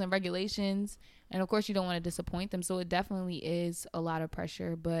rules and regulations. And of course you don't want to disappoint them. So it definitely is a lot of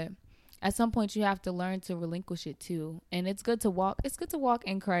pressure, but at some point you have to learn to relinquish it too. And it's good to walk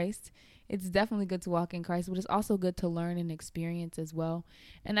in Christ. It's definitely good to walk in Christ, but it's also good to learn and experience as well.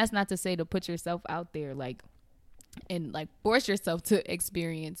 And that's not to say to put yourself out there and force yourself to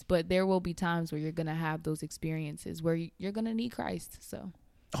experience, but there will be times where you're going to have those experiences where you're going to need Christ. So.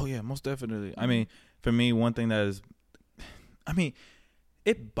 Oh yeah, most definitely. I mean, for me, one thing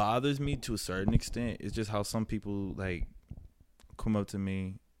it bothers me to a certain extent. It's just how some people come up to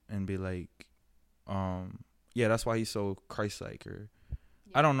me and be like, yeah, that's why he's so Christ-like, or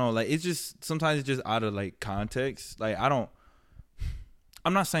I don't know. It's just, sometimes it's just out of context. I'm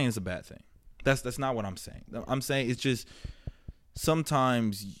not saying it's a bad thing. That's not what I'm saying. I'm saying it's just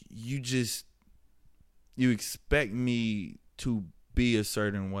sometimes you expect me to be a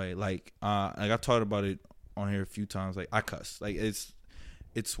certain way. I talked about it on here a few times. I cuss.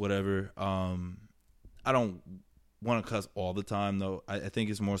 It's whatever. I don't want to cuss all the time though. I think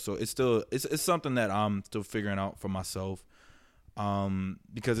it's more so. It's something that I'm still figuring out for myself.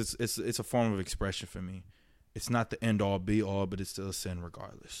 Because it's a form of expression for me. It's not the end all be all, but it's still a sin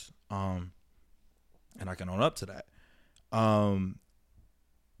regardless. And I can own up to that.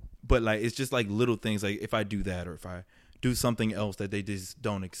 But it's just little things, if I do that, or if I do something else that they just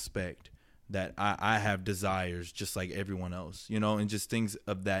don't expect, that I have desires just like everyone else, and just things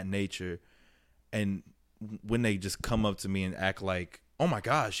of that nature. And when they just come up to me and act like, oh my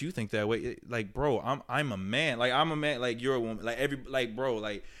gosh, you think that way? Bro, I'm a man. I'm a man. You're a woman.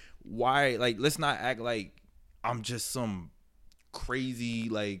 Bro, why? Let's not act like I'm just some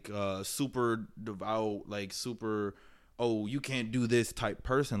crazy, super devout, super, oh, you can't do this type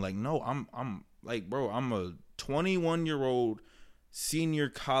person. No, I'm bro, I'm a 21-year-old senior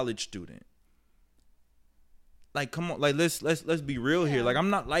college student. Come on, let's be real here. I'm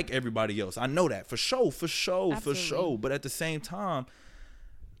not like everybody else. I know that for sure. But at the same time,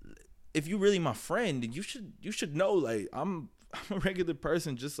 if you really my friend, you should know I'm a regular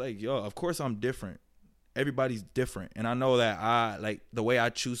person just like y'all. Of course I'm different. Everybody's different, and I know that I the way I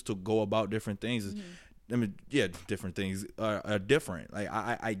choose to go about different things is, different things are different.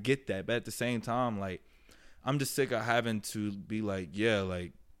 I get that, but at the same time, I'm just sick of having to be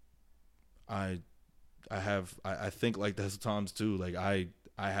I think like that sometimes too. I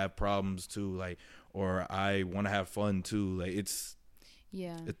have problems too. Or I want to have fun too. It's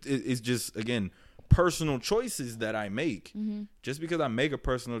just, again, personal choices that I make. Mm-hmm. Just because I make a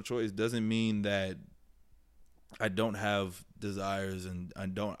personal choice doesn't mean that I don't have desires and I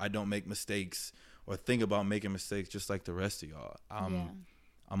don't make mistakes or think about making mistakes just like the rest of y'all.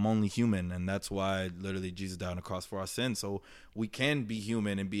 I'm only human, and that's why literally Jesus died on the cross for our sins, so we can be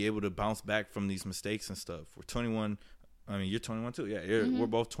human and be able to bounce back from these mistakes and stuff. We're 21. I mean, you're 21 too. Yeah, mm-hmm. We're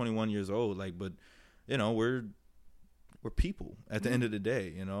both 21 years old. But we're people at the end of the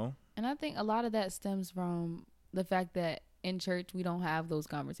day. And I think a lot of that stems from the fact that in church we don't have those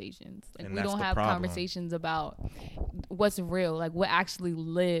conversations. We don't have conversations about what's real, what actually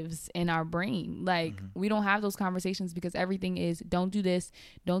lives in our brain. Mm-hmm. We don't have those conversations because everything is don't do this,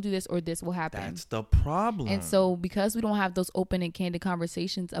 or this will happen. That's the problem. And so because we don't have those open and candid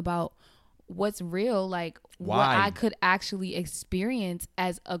conversations about what's real, what I could actually experience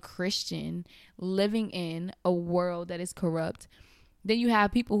as a Christian living in a world that is corrupt, then you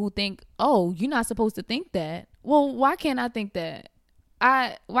have people who think, oh, you're not supposed to think that. Well, why can't I think that?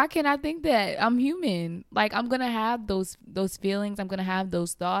 Why can't I think that? I'm human. I'm going to have those feelings. I'm going to have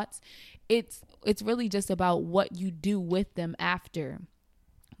those thoughts. It's really just about what you do with them after.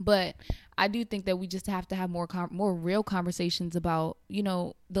 But I do think that we just have to have more real conversations about,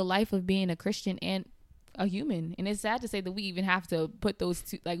 the life of being a Christian and a human. And it's sad to say that we even have to put those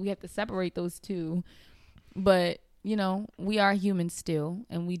two, we have to separate those two. But we are humans still,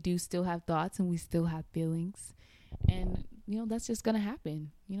 and we do still have thoughts, and we still have feelings, and that's just gonna happen.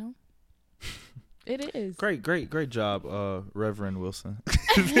 It is. Great job, Reverend Wilson.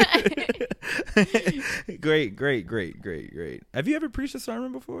 Great. Have you ever preached a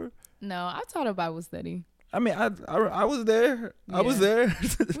sermon before? No, I taught a Bible study. I mean, I was there. Yeah. I was there.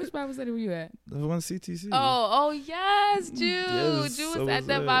 Which Bible study were you at? The one CTC. Oh yes, Jude. Yes, Jude was at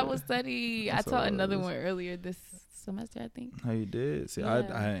that Bible study. I taught another one earlier this semester, I think. Oh, you did? See, yeah.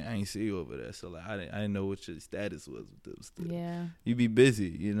 I ain't see you over there, so I didn't know what your status was with them still. Yeah. You be busy,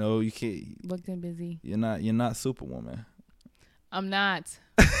 you can't. Booked and busy. You're not Superwoman. I'm not.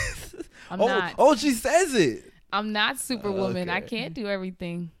 I'm not. Oh, she says it. I'm not Superwoman. Okay. I can't do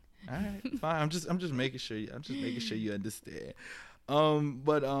everything. All right, fine. I'm just making sure. I'm just making sure you understand.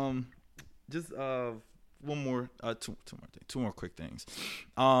 Just two more quick things.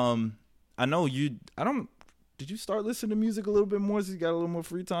 I know you. did you start listening to music a little bit more since you got a little more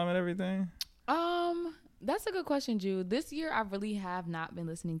free time and everything? That's a good question, Jude. This year, I really have not been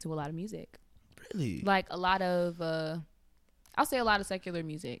listening to a lot of music. Really? Like a lot of, I'll say a lot of secular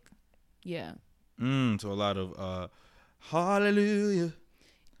music. Yeah. So a lot of hallelujah.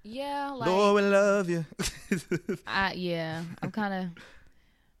 Yeah. Like, Lord, we love you. I'm kind of.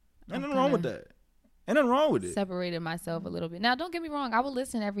 Ain't nothing wrong with that. Ain't nothing wrong with it. Separated myself a little bit. Now, don't get me wrong. I will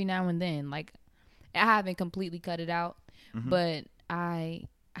listen every now and then. Like, I haven't completely cut it out, but I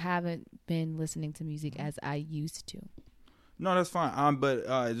haven't been listening to music as I used to. No, that's fine. But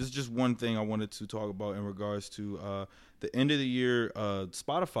there's just one thing I wanted to talk about in regards to the end of the year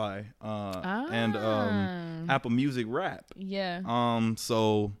Spotify and Apple Music Rap. Yeah.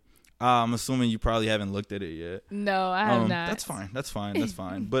 So I'm assuming you probably haven't looked at it yet. No, I have not. That's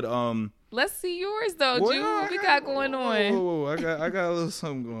fine. But let's see yours though, Jude. What we got going on? Whoa. I got a little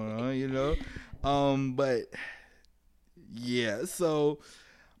something going on, you know. But yeah, so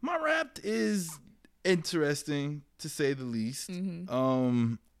my rap is interesting to say the least.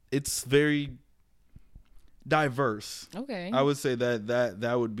 It's very diverse. Okay. I would say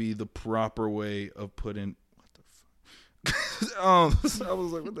that would be the proper way of putting. What the fuck? So I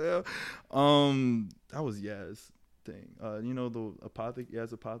was like, what the hell? That was Yaz thing. You know the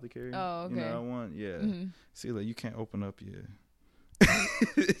Yaz apothecary. Oh, okay. You know that one. Yeah. See, like you can't open up your.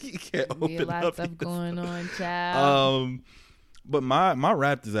 You can't open a lot up of stuff going on, child. But my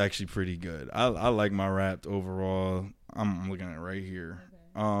rap is actually pretty good. I like my rap overall. I'm looking at it right here.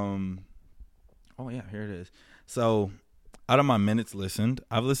 Okay. Oh yeah, here it is. So out of my minutes listened,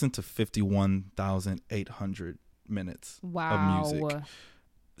 I've listened to 51,800 minutes of music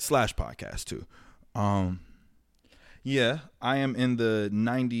 / podcast too. Yeah, I am in the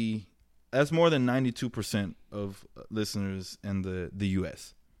 90. That's more than 92% of listeners in the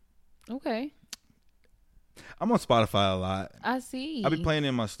U.S. Okay. I'm on Spotify a lot. I see. I be playing it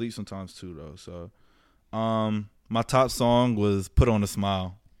in my sleep sometimes too, though. So, my top song was "Put on a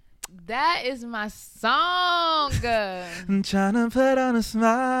Smile." That is my song. I'm trying to put on a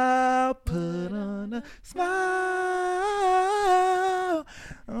smile, put on a smile.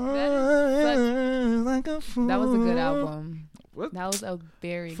 Like a fool. That was a good album. What? That was a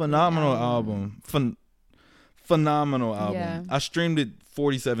very phenomenal good album. Phenomenal album. Yeah. I streamed it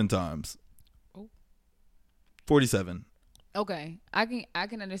 47 times. 47. Okay, I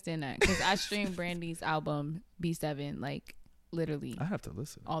can understand that because I streamed Brandy's album B7 like literally. I have to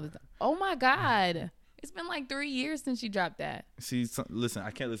listen all the time. Oh my god, it's been like 3 years since she dropped that. See, listen,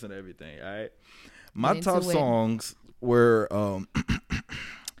 I can't listen to everything. All right, my top songs were a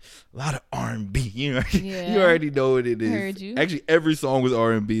lot of R&B. You already know what it is. Heard you. Actually, every song was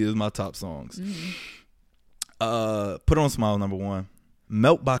R&B. Is my top songs. Put on a Smile, number 1.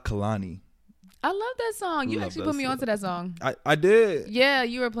 Melt by Kalani. I love that song. You actually put me onto that song. I did. Yeah,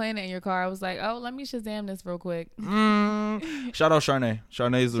 you were playing it in your car. I was like, oh, let me Shazam this real quick. Shout out Charnay.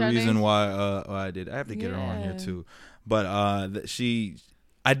 Charnay is the reason why I did. I have to get her on here too. But I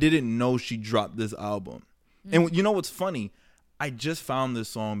didn't know she dropped this album. And you know what's funny? I just found this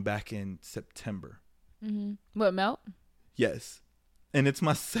song back in September. What, Melt? Yes. And it's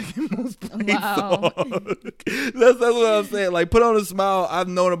my second most played song. That's what I'm saying. Like, Put on a Smile, I've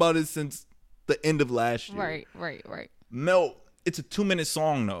known about it since the end of last year. Right. Melt, it's a 2-minute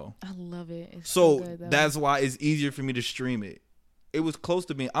song though. I love it. It's so good, that's why it's easier for me to stream it. It was close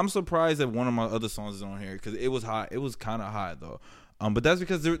to being. I'm surprised that one of my other songs is on here because it was high. It was kind of high though. But that's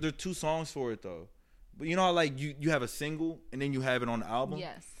because there are 2 songs for it though. But you know how like you have a single and then you have it on the album.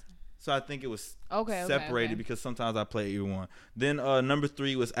 Yes. So I think it was separated because sometimes I play either one. Then number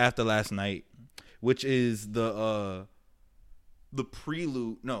 3 was After Last Night, which is the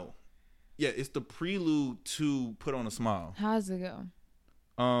prelude. No. Yeah, it's the prelude to Put on a Smile. How does it go?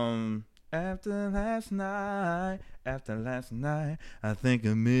 After last night, I think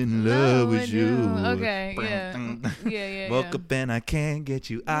I'm in love with you. Okay, yeah. Woke up and I can't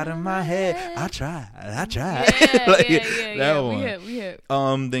get you out of my head. I tried. Yeah, like, yeah. One. We hit.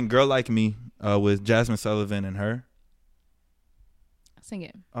 Then Girl Like Me with Jasmine Sullivan and her. Sing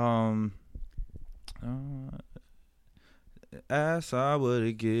it. As I would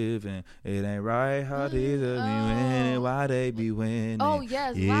have given, it ain't right how these be winning, why they be winning. Oh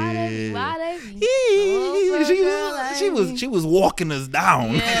yes, why they be. She was walking us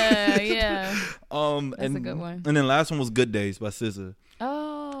down. Yeah. That's a good one. And then last one was Good Days by SZA.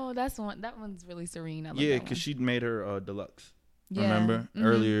 Oh, that one's really serene. I love yeah, because she made her deluxe. Yeah. Remember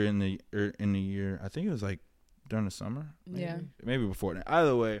earlier in the year? I think it was like during the summer. Maybe before that.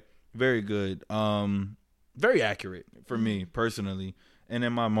 Either way, very good. Very accurate for me personally, And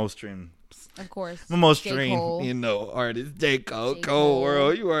then my most streamed. Of course. My most J. streamed, Cole. artist, J. Cole. J. Cold Cole.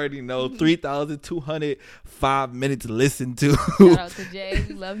 World. You already know. 3,205 minutes listened to. Shout out to Jay.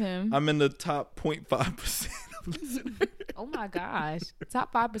 We love him. I'm in the top 0.5% of listeners. Oh my gosh.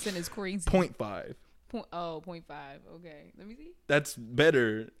 Top 5% is crazy. 0.5. 0.5. Okay. Let me see. That's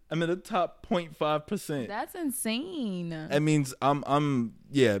better. I'm in the top 0.5%. That's insane. That means I'm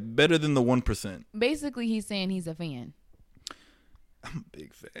better than the 1%. Basically, he's saying he's a fan. I'm a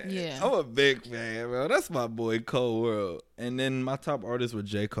big fan. Yeah. I'm a big fan, bro. That's my boy Cold World. And then my top artists were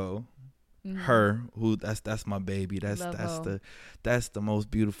J. Cole. Mm-hmm. Her, who that's my baby. That's the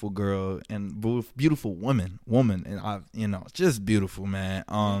most beautiful girl and beautiful woman, and just beautiful, man.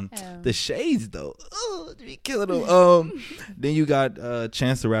 The shades though, be killing them. Then you got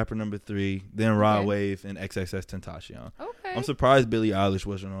Chance the Rapper #3, then Rod Wave and XXX Tentacion. Okay. I'm surprised Billie Eilish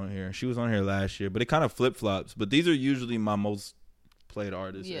wasn't on here. She was on here last year, but it kind of flip flops. But these are usually my most played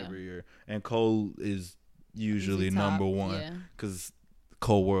artists every year, and Cole is usually number one because.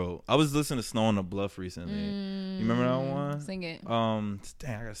 Cold World. I was listening to Snow on the Bluff recently. You remember that one? Sing it. Dang,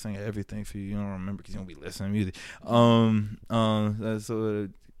 I gotta sing everything for you. You don't remember because you don't be listening to music.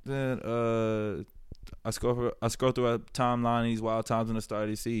 I scroll through a timeline. These wild times in the start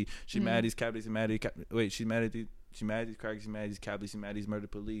of the sea. She mad at these captains. She's mad at these. She mad at these crackers. She mad at these captains. She mad at these murder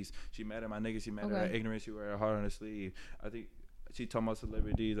police. She mad at my niggas. She mad at her ignorance. She wear her heart on her sleeve. I think. She talking about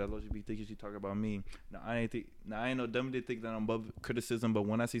celebrities. I love she be thinking she talking about me. Now I ain't no dummy to think that I'm above criticism. But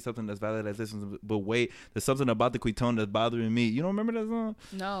when I see something that's valid as listens, but wait, there's something about the Quitone that's bothering me. You don't remember that song?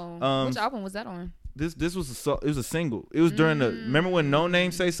 No. Which album was that on? This was it was a single. It was during the. Remember when No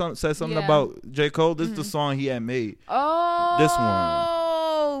Name said something about J. Cole? This is the song he had made. Oh, this one.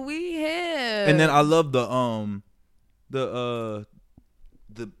 Oh, we hit. And then I love the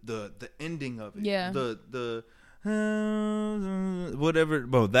ending of it. Yeah. The whatever,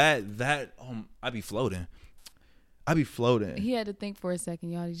 bro. That I be floating. He had to think for a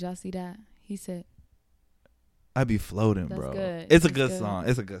second, y'all. Did y'all see that? He said, I be floating, that's bro. Good. It's a good song.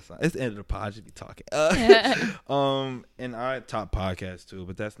 It's a good song. It's the end of the pod. You be talking. And I top podcast too,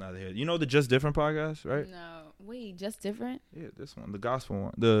 but that's not here. You know the Just Different podcast, right? No, wait, Just Different. Yeah, this one, the gospel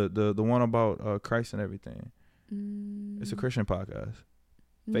one, the one about Christ and everything. It's a Christian podcast.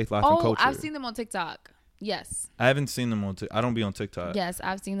 Faith, life, and culture. I've seen them on TikTok. Yes. I haven't seen them on TikTok. I don't be on TikTok. Yes,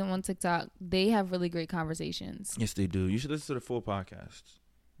 I've seen them on TikTok. They have really great conversations. Yes, they do. You should listen to the full podcast.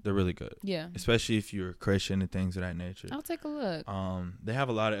 They're really good. Yeah. Especially if you're a Christian and things of that nature. I'll take a look. They have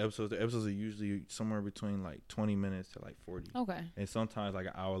a lot of episodes. The episodes are usually somewhere between like 20 minutes to like 40. Okay. And sometimes like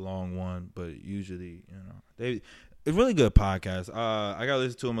an hour long one, but usually, it's really good podcast. I gotta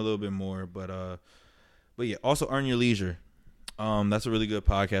listen to them a little bit more, but yeah. Also, Earn Your Leisure. That's a really good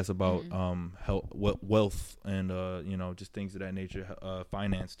podcast about health, wealth, and just things of that nature,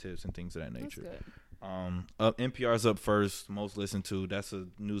 finance tips and things of that nature. That's good. NPR's up first, most listened to. That's a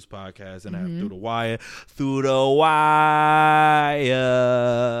news podcast, and I have Through the Wire.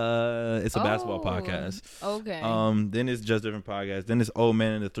 It's a basketball podcast. Okay. Then it's Just Different podcast. Then it's Old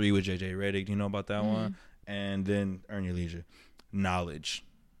Man in the Three with JJ Redick. Do you know about that one? And then Earn Your Leisure. Knowledge.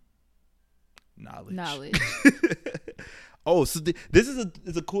 Oh, so this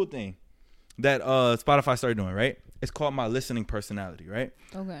is a cool thing that Spotify started doing, right? It's called My Listening Personality, right?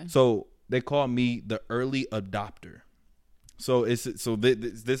 Okay. So they call me the early adopter. So this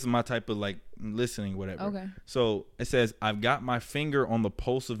is my type of like listening, whatever. Okay. So it says I've got my finger on the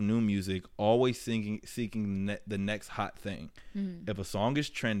pulse of new music, always seeking the next hot thing. If a song is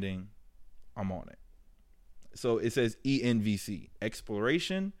trending, I'm on it. So it says ENVC: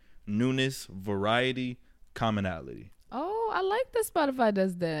 exploration, newness, variety, commonality. Oh, I like that Spotify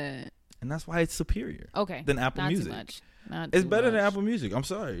does that. And that's why it's superior. Okay. Than Apple Music. Too much. It's better than Apple Music. I'm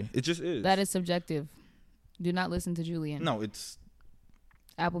sorry. It just is. That is subjective. Do not listen to Julian. No, it's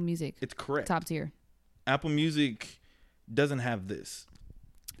Apple Music. It's correct. Top tier. Apple Music doesn't have this.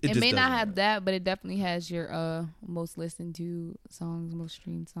 It may not have that, but it definitely has your most listened to songs, most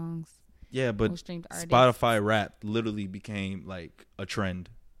streamed songs. Yeah, but Spotify rap literally became like a trend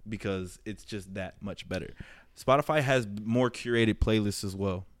because it's just that much better. Spotify has more curated playlists as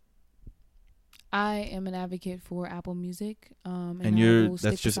well. I am an advocate for Apple Music. And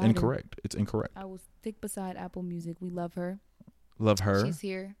that's just incorrect. It's incorrect. I will stick beside Apple Music. We love her. Love her. She's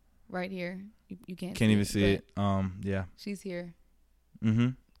here, right here. You can't even see it. Yeah. She's here. Mm-hmm.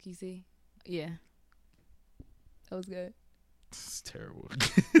 Can you see? Yeah. That was good. It's terrible.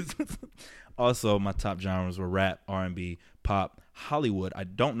 Also, my top genres were rap, R&B, pop, Hollywood. I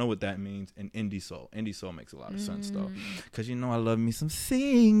don't know what that means. And indie soul. Indie soul makes a lot of sense though, because you know I love me some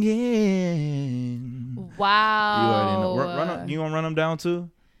singing. Wow. You already know. You want to run them down too?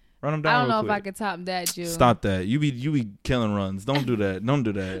 Run them down. I don't know quick. if I could top that, Jew. Stop that. You be killing runs. Don't do that. Don't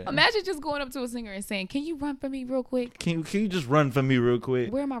do that. Imagine just going up to a singer and saying, "Can you run for me real quick?" Can you just run for me real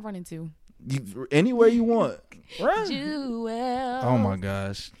quick? Where am I running to? Anywhere you want. Run. Jewel. Oh my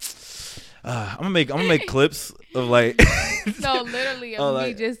gosh. I'm gonna make clips of like no, literally of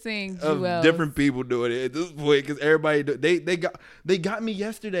me just saying Jewel. Of different people doing it at this point, because everybody they got me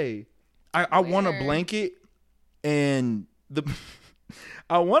yesterday. I won a blanket, and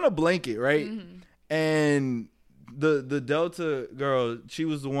I won a blanket, right? And the Delta girl, she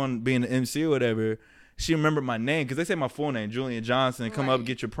was the one being the MC or whatever. She remembered my name because they say my full name, Julian Johnson. Come up and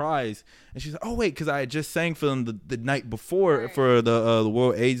get your prize. And she's like, "Oh wait," because I had just sang for them the night before for the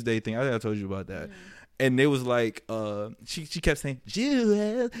World AIDS Day thing. I think I told you about that. And it was like, she kept saying,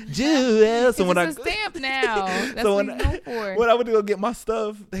 "Jewel, Jewel." So when it's a stamp now. That's so what he's known for. When I went to go get my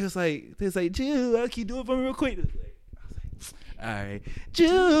stuff, they was like, "Jewel, can you do it for me real quick?" All right,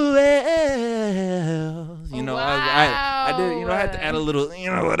 Jewel. You know, I did. You know, I had to add a little,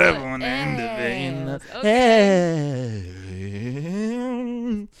 whatever on the end of it. Okay.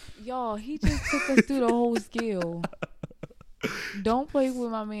 Y'all, he just took us through the whole skill. Don't play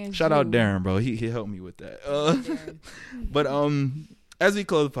with my man. Shout out Darren, bro. He helped me with that. But as we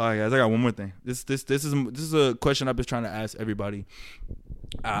close the podcast, I got one more thing. This is a question I've been trying to ask everybody.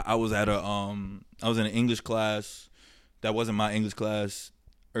 I was in an English class. That wasn't my English class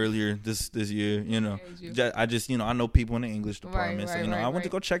earlier this year, I just, I know people in the English department, so I went to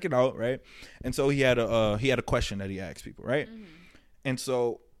go check it out, right? And so he had a question that he asked people, right? And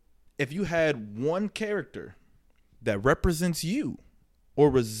so if you had one character that represents you or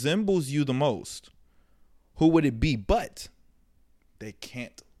resembles you the most, who would it be? But they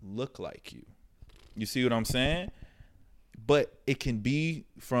can't look like you. You see what I'm saying? But it can be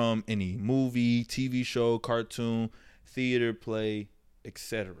from any movie, TV show, cartoon, theater, play,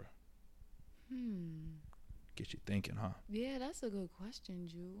 etc. Get you thinking, huh? Yeah, that's a good question,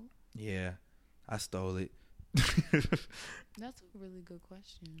 Jewel. Yeah, I stole it. That's a really good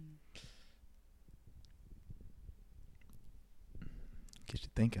question. Get you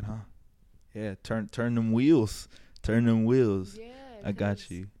thinking, huh? Yeah, turn them wheels. Turn them wheels. Yeah, I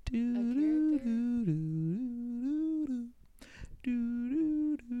got you.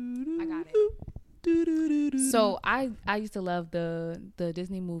 I got it. So I used to love the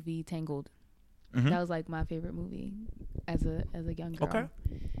Disney movie Tangled. That was like my favorite movie as a young girl. Okay.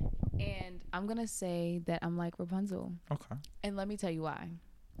 And I'm gonna say that I'm like Rapunzel. Okay. And let me tell you why.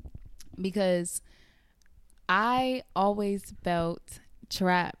 Because I always felt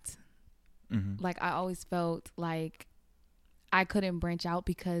trapped. Like I always felt like I couldn't branch out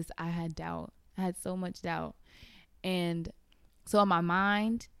because I had doubt. I had so much doubt. And so in my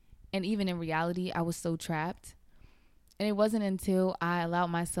mind and even in reality, I was so trapped. And it wasn't until I allowed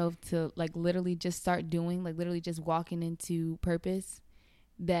myself to like literally just start doing, like literally just walking into purpose,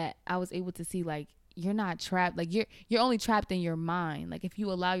 that I was able to see like you're not trapped. Like you're only trapped in your mind. Like if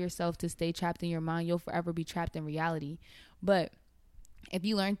you allow yourself to stay trapped in your mind, you'll forever be trapped in reality. But if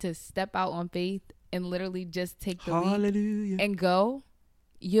you learn to step out on faith and literally just take the leap and go,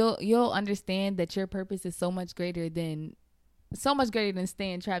 you'll understand that your purpose is so much greater than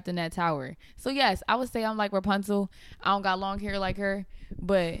staying trapped in that tower. So yes, I would say I'm like Rapunzel. I don't got long hair like her,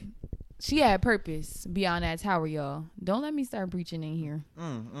 but she had purpose beyond that tower, y'all. Don't let me start preaching in here.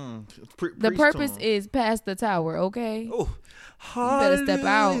 The purpose is past the tower, okay? Oh, you better step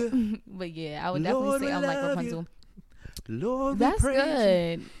out. But yeah, I would definitely say I'm like Rapunzel. Lord, that's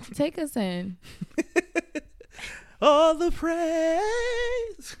good. Take us in. All the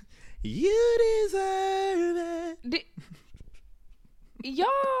praise you deserve it. Y'all,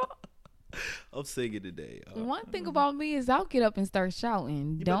 I'm singing today. One thing about me is I'll get up and start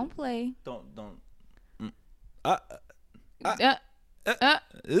shouting. Don't play. Don't. You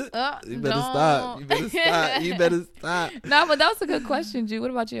better stop. You better stop. No, but that was a good question, Ju. What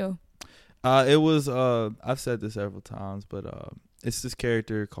about you? It was. I've said this several times, but it's this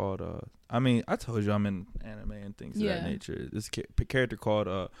character called. I told you I'm in anime and things of that nature. This character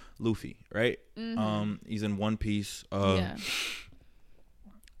called Luffy, right? He's in One Piece.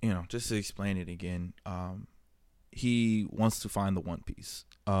 Just to explain it again, he wants to find the One Piece,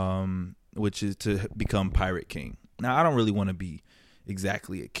 which is to become Pirate King. Now, I don't really want to be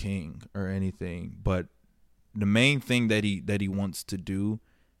exactly a king or anything, but the main thing that he wants to do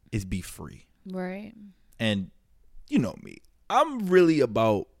is be free. Right. And you know me, I'm really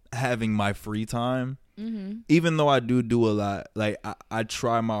about having my free time even though I do a lot, like I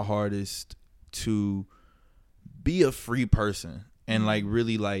try my hardest to be a free person and like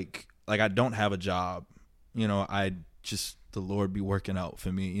really like I don't have a job, you know. I just, the Lord be working out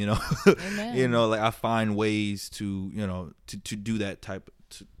for me, you know. Amen. You know, like I find ways to, you know, to do that type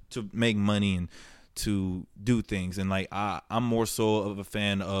to make money and to do things. And like I'm more so of a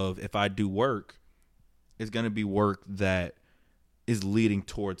fan of, if I do work, it's gonna be work that is leading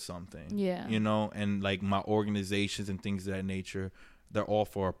towards something. Yeah. You know, and like my organizations and things of that nature, they're all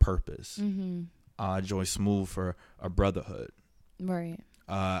for a purpose. I joined Smooth for a brotherhood. Right.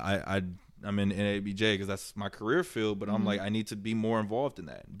 I'm in NABJ because that's my career field, but I'm like, I need to be more involved in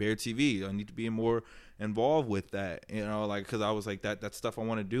that. Bear TV, I need to be more involved with that, you know, like, because I was like, that's stuff I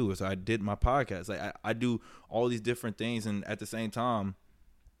want to do. So I did my podcast. Like I do all these different things, and at the same time,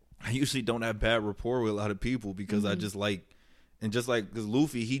 I usually don't have bad rapport with a lot of people because I just like, and just like, because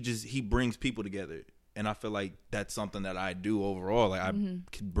Luffy, he brings people together, and I feel like that's something that I do overall. Like I can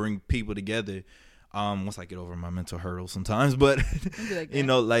bring people together. Once I get over my mental hurdles sometimes, but like you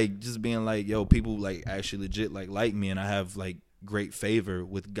know, like just being like, yo, people like actually legit like me, and I have like great favor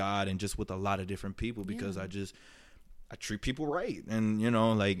with God and just with a lot of different people because I treat people right. And you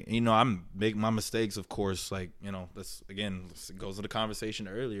know, like, you know, I'm make my mistakes, of course, like, you know, that's again, it goes to the conversation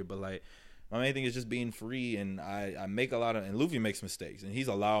earlier, but like my main thing is just being free. And I make a lot of, and Luffy makes mistakes, and he's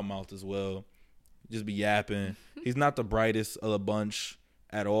a loudmouth as well, just be yapping. He's not the brightest of the bunch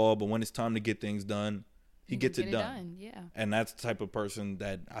at all, but when it's time to get things done, he gets it done. Yeah. And that's the type of person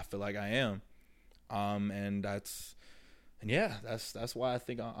that I feel like I am. And that's why I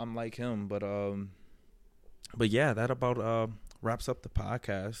think I'm like him. But yeah, that about wraps up the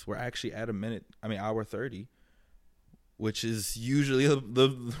podcast. We're actually at hour 30, which is usually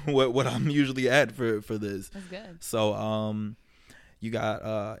what I'm usually at for this. That's good. So you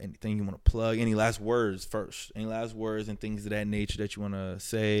got anything you want to plug? Any last words first? Any last words and things of that nature that you want to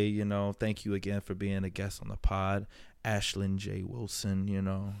say? You know, thank you again for being a guest on the pod, Ashlyn J. Wilson. You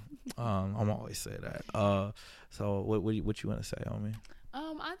know, I'm always say that. So what you want to say, homie?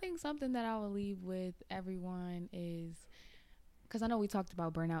 I think something that I will leave with everyone is, because I know we talked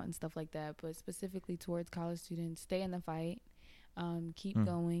about burnout and stuff like that, but specifically towards college students, stay in the fight. Keep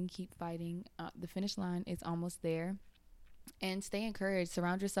going, keep fighting. The finish line is almost there. And stay encouraged.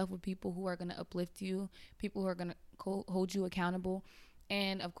 Surround yourself with people who are going to uplift you, people who are going to hold you accountable.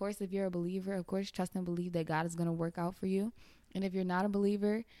 And of course, if you're a believer, of course, trust and believe that God is going to work out for you. And if you're not a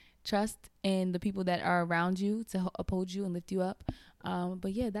believer, trust in the people that are around you to uphold you and lift you up.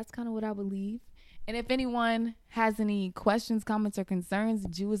 But yeah, that's kind of what I believe. And if anyone has any questions, comments, or concerns,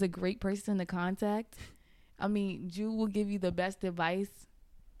 Jew is a great person to contact. I mean, Jew will give you the best advice.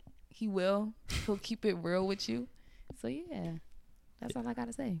 He'll keep it real with you. So yeah, that's all I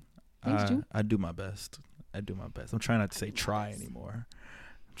gotta say. Thanks, Drew. I do my best. I'm trying not to say try animour.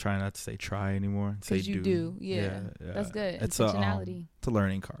 Say do. Yeah. That's good. It's intentionality. It's a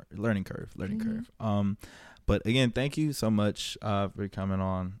learning curve. But again, thank you so much for coming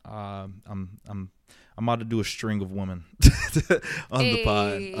on. I'm about to do a string of women on the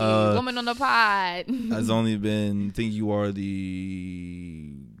pod. Woman on the pod. Has only been. I think you are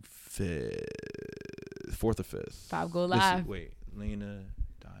the fourth or fifth. 5 go live. Wait, Lena,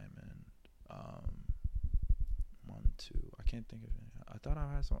 Diamond, 1, 2. I can't think of it. I thought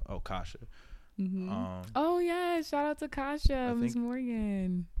I had some. Oh, Kasha. Oh yeah, shout out to Kasha, Miss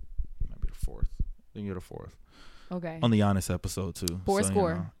Morgan. Might be the fourth. I think you're the fourth. Okay. On the Giannis episode too. Score.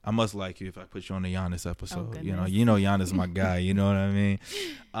 You know, I must like you if I put you on the Giannis episode. You know Giannis is my guy. You know what I mean?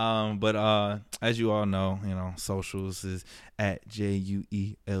 But as you all know, you know, socials is at JUELZ_IS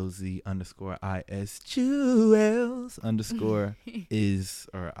Jewels _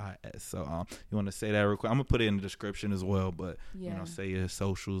 or IS. So you want to say that real quick? I'm gonna put it in the description as well. But you know, say your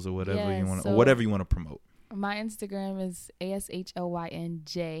socials or whatever you want, or whatever you want to promote. My Instagram is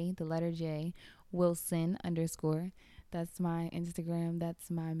ASHLYNJ, the letter J, Wilson _ That's my Instagram. That's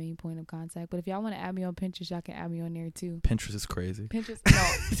my main point of contact. But if y'all want to add me on Pinterest, y'all can add me on there too. Pinterest is crazy. No,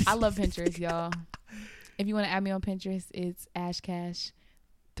 I love Pinterest, y'all. If you want to add me on Pinterest, it's Ashcash,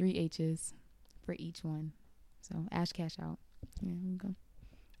 3 H's for each one. So Ash Cash out. Yeah, there you go.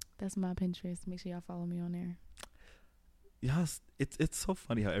 That's my Pinterest. Make sure y'all follow me on there. Yes, it's so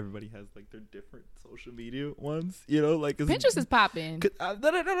funny how everybody has like their different social media ones. You know, like Pinterest is popping. No,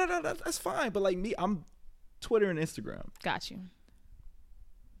 that's fine. But like me, I'm Twitter and Instagram. Got you.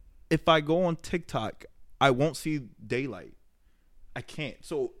 If I go on TikTok, I won't see daylight. I can't.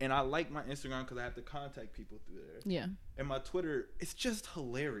 So, and I like my Instagram because I have to contact people through there. Yeah. And my Twitter, it's just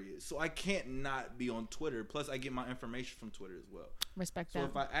hilarious. So I can't not be on Twitter. Plus, I get my information from Twitter as well. Respect that. So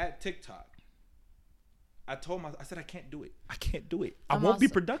if I add TikTok, I said I can't do it. I can't do it. I won't be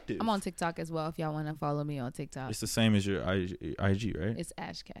productive. I'm on TikTok as well. If y'all want to follow me on TikTok, it's the same as your IG, right? It's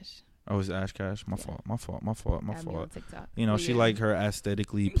Ash Cash. Oh, it's Ash Cash. My fault. Add me on TikTok. You know, she like her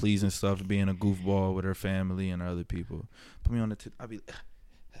aesthetically pleasing stuff, being a goofball with her family and other people. Put me on the I'll be.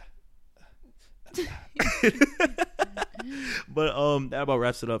 But that about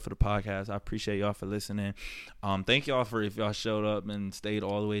wraps it up for the podcast. I appreciate y'all for listening. Thank y'all for if y'all showed up and stayed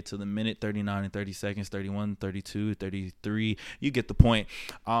all the way to the minute 39 and 30 seconds, 31, 32, 33. You get the point.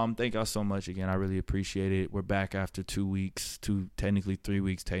 Thank y'all so much again. I really appreciate it. We're back after 2 weeks, technically 3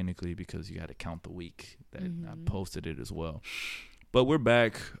 weeks technically, because you got to count the week that I posted it as well. But we're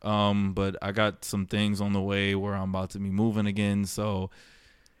back. But I got some things on the way where I'm about to be moving again, so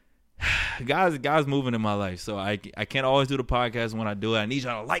guys moving in my life, so I can't always do the podcast. When I do it, I need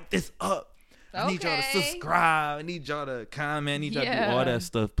y'all to like this up. I need y'all to subscribe. I need y'all to comment. I need y'all to do all that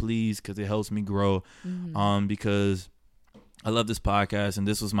stuff, please, because it helps me grow. Because I love this podcast, and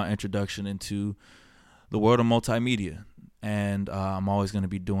this was my introduction into the world of multimedia. And I'm always going to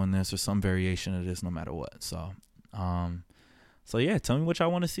be doing this or some variation of this, no matter what. So yeah, tell me what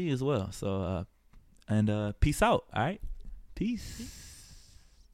y'all want to see as well. So and peace out. All right, peace.